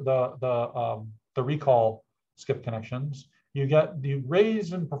without the recall skip connections, you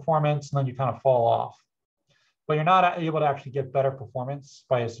raise in performance and then you kind of fall off. But you're not able to actually get better performance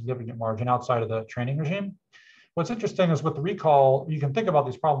by a significant margin outside of the training regime. What's interesting is with the recall, you can think about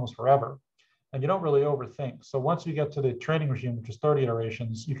these problems forever and you don't really overthink. So once you get to the training regime, which is 30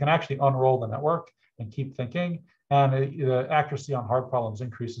 iterations, you can actually unroll the network and keep thinking. And the accuracy on hard problems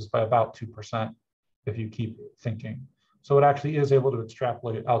increases by about 2% if you keep thinking. So it actually is able to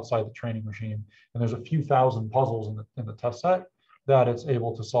extrapolate outside the training regime. And there's a few thousand puzzles in the test set that it's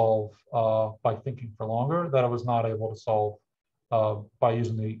able to solve by thinking for longer that it was not able to solve by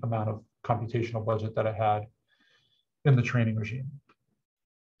using the amount of computational budget that it had in the training regime.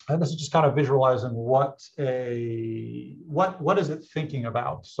 And this is just kind of visualizing what is it thinking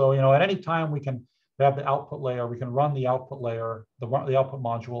about. So at any time we can have the output layer, we can run the output layer, the output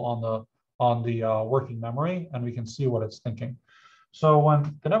module on the working memory, and we can see what it's thinking. So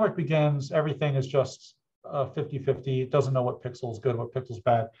when the network begins, everything is just 50-50. It doesn't know what pixel is good, what pixel is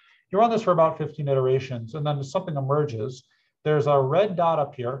bad. You run this for about 15 iterations, and then something emerges. There's a red dot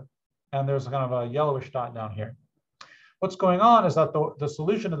up here, and there's kind of a yellowish dot down here. What's going on is that the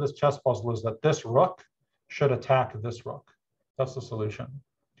solution to this chess puzzle is that this rook should attack this rook. That's the solution.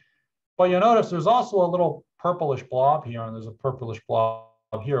 But you'll notice there's also a little purplish blob here, and there's a purplish blob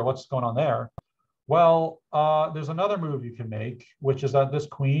here. What's going on there? Well, there's another move you can make, which is that this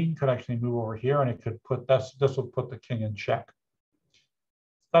queen could actually move over here, and it could put this will put the king in check.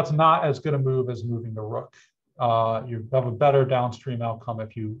 That's not as good a move as moving the rook. You have a better downstream outcome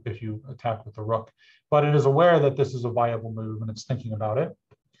if you attack with the rook. But it is aware that this is a viable move, and it's thinking about it.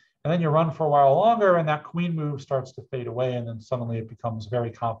 And then you run for a while longer, and that queen move starts to fade away, and then suddenly it becomes very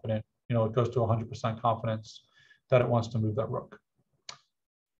confident. It goes to 100% confidence that it wants to move that rook,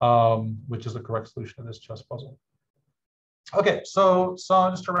 which is the correct solution to this chess puzzle. Okay, so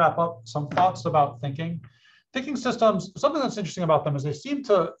just to wrap up, some thoughts about thinking. Thinking systems, something that's interesting about them is they seem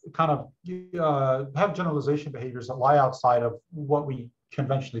to kind of have generalization behaviors that lie outside of what we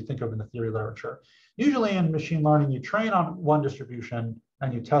conventionally think of in the theory literature. Usually in machine learning, you train on one distribution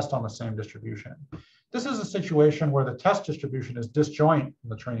and you test on the same distribution. This is a situation where the test distribution is disjoint from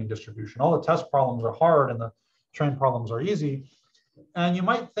the training distribution. All the test problems are hard and the train problems are easy. And you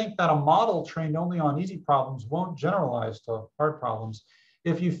might think that a model trained only on easy problems won't generalize to hard problems.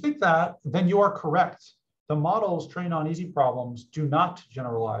 If you think that, then you are correct. The models trained on easy problems do not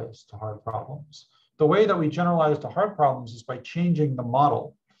generalize to hard problems. The way that we generalize to hard problems is by changing the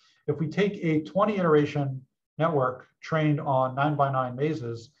model. If we take a 20 iteration network trained on 9x9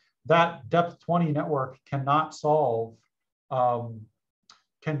 mazes, that depth 20 network cannot solve, a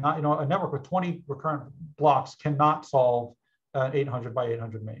network with 20 recurrent blocks cannot solve an 800 by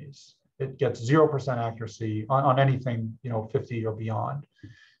 800 maze. It gets 0% accuracy on anything 50 or beyond.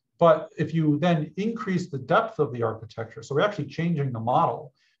 But if you then increase the depth of the architecture, so we're actually changing the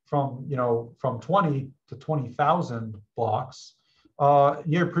model from 20 to 20,000 blocks,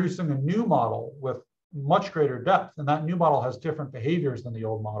 you're producing a new model with much greater depth, and that new model has different behaviors than the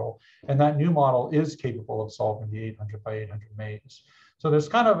old model, and that new model is capable of solving the 800 by 800 maze. So there's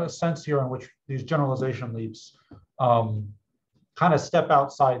kind of a sense here in which these generalization leaps kind of step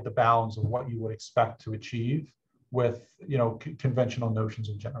outside the bounds of what you would expect to achieve with conventional notions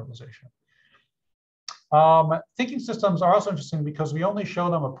of generalization. Thinking systems are also interesting because we only show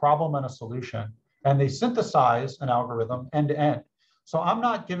them a problem and a solution, and they synthesize an algorithm end to end. So I'm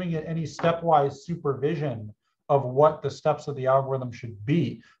not giving it any stepwise supervision of what the steps of the algorithm should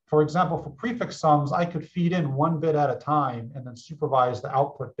be. For example, for prefix sums, I could feed in one bit at a time and then supervise the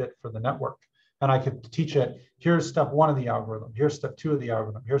output bit for the network. And I could teach it, here's step 1 of the algorithm, here's step 2 of the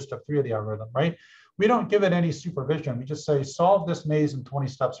algorithm, here's step 3 of the algorithm, right? We don't give it any supervision. We just say, solve this maze in 20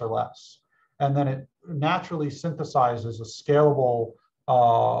 steps or less. And then it naturally synthesizes a scalable,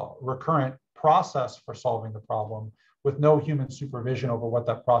 recurrent process for solving the problem with no human supervision over what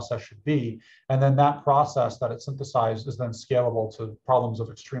that process should be. And then that process that it synthesized is then scalable to problems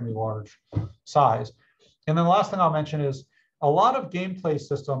of extremely large size. And then the last thing I'll mention is a lot of gameplay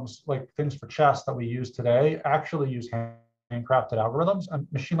systems, like things for chess that we use today, actually use handcrafted algorithms, and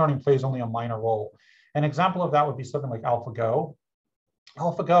machine learning plays only a minor role. An example of that would be something like AlphaGo.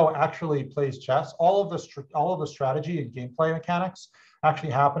 AlphaGo actually plays chess. All of the strategy and gameplay mechanics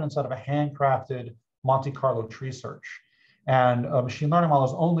actually happen inside of a handcrafted Monte Carlo tree search. And a machine learning model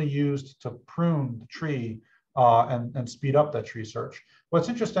is only used to prune the tree and speed up that tree search. What's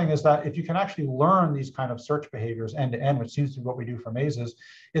interesting is that if you can actually learn these kind of search behaviors end to end, which seems to be what we do for mazes,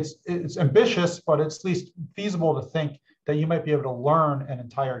 it's ambitious, but it's at least feasible to think that you might be able to learn an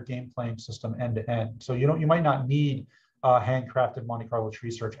entire game playing system end to end. So you might not need a handcrafted Monte Carlo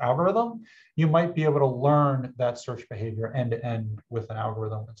tree search algorithm. You might be able to learn that search behavior end to end with an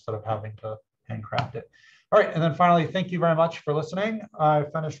algorithm instead of having to handcraft it. All right, and then finally, thank you very much for listening. I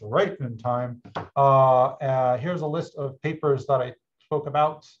finished right in time. Here's a list of papers that I spoke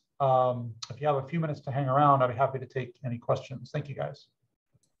about. If you have a few minutes to hang around, I'd be happy to take any questions. Thank you, guys.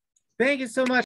 Thank you so much.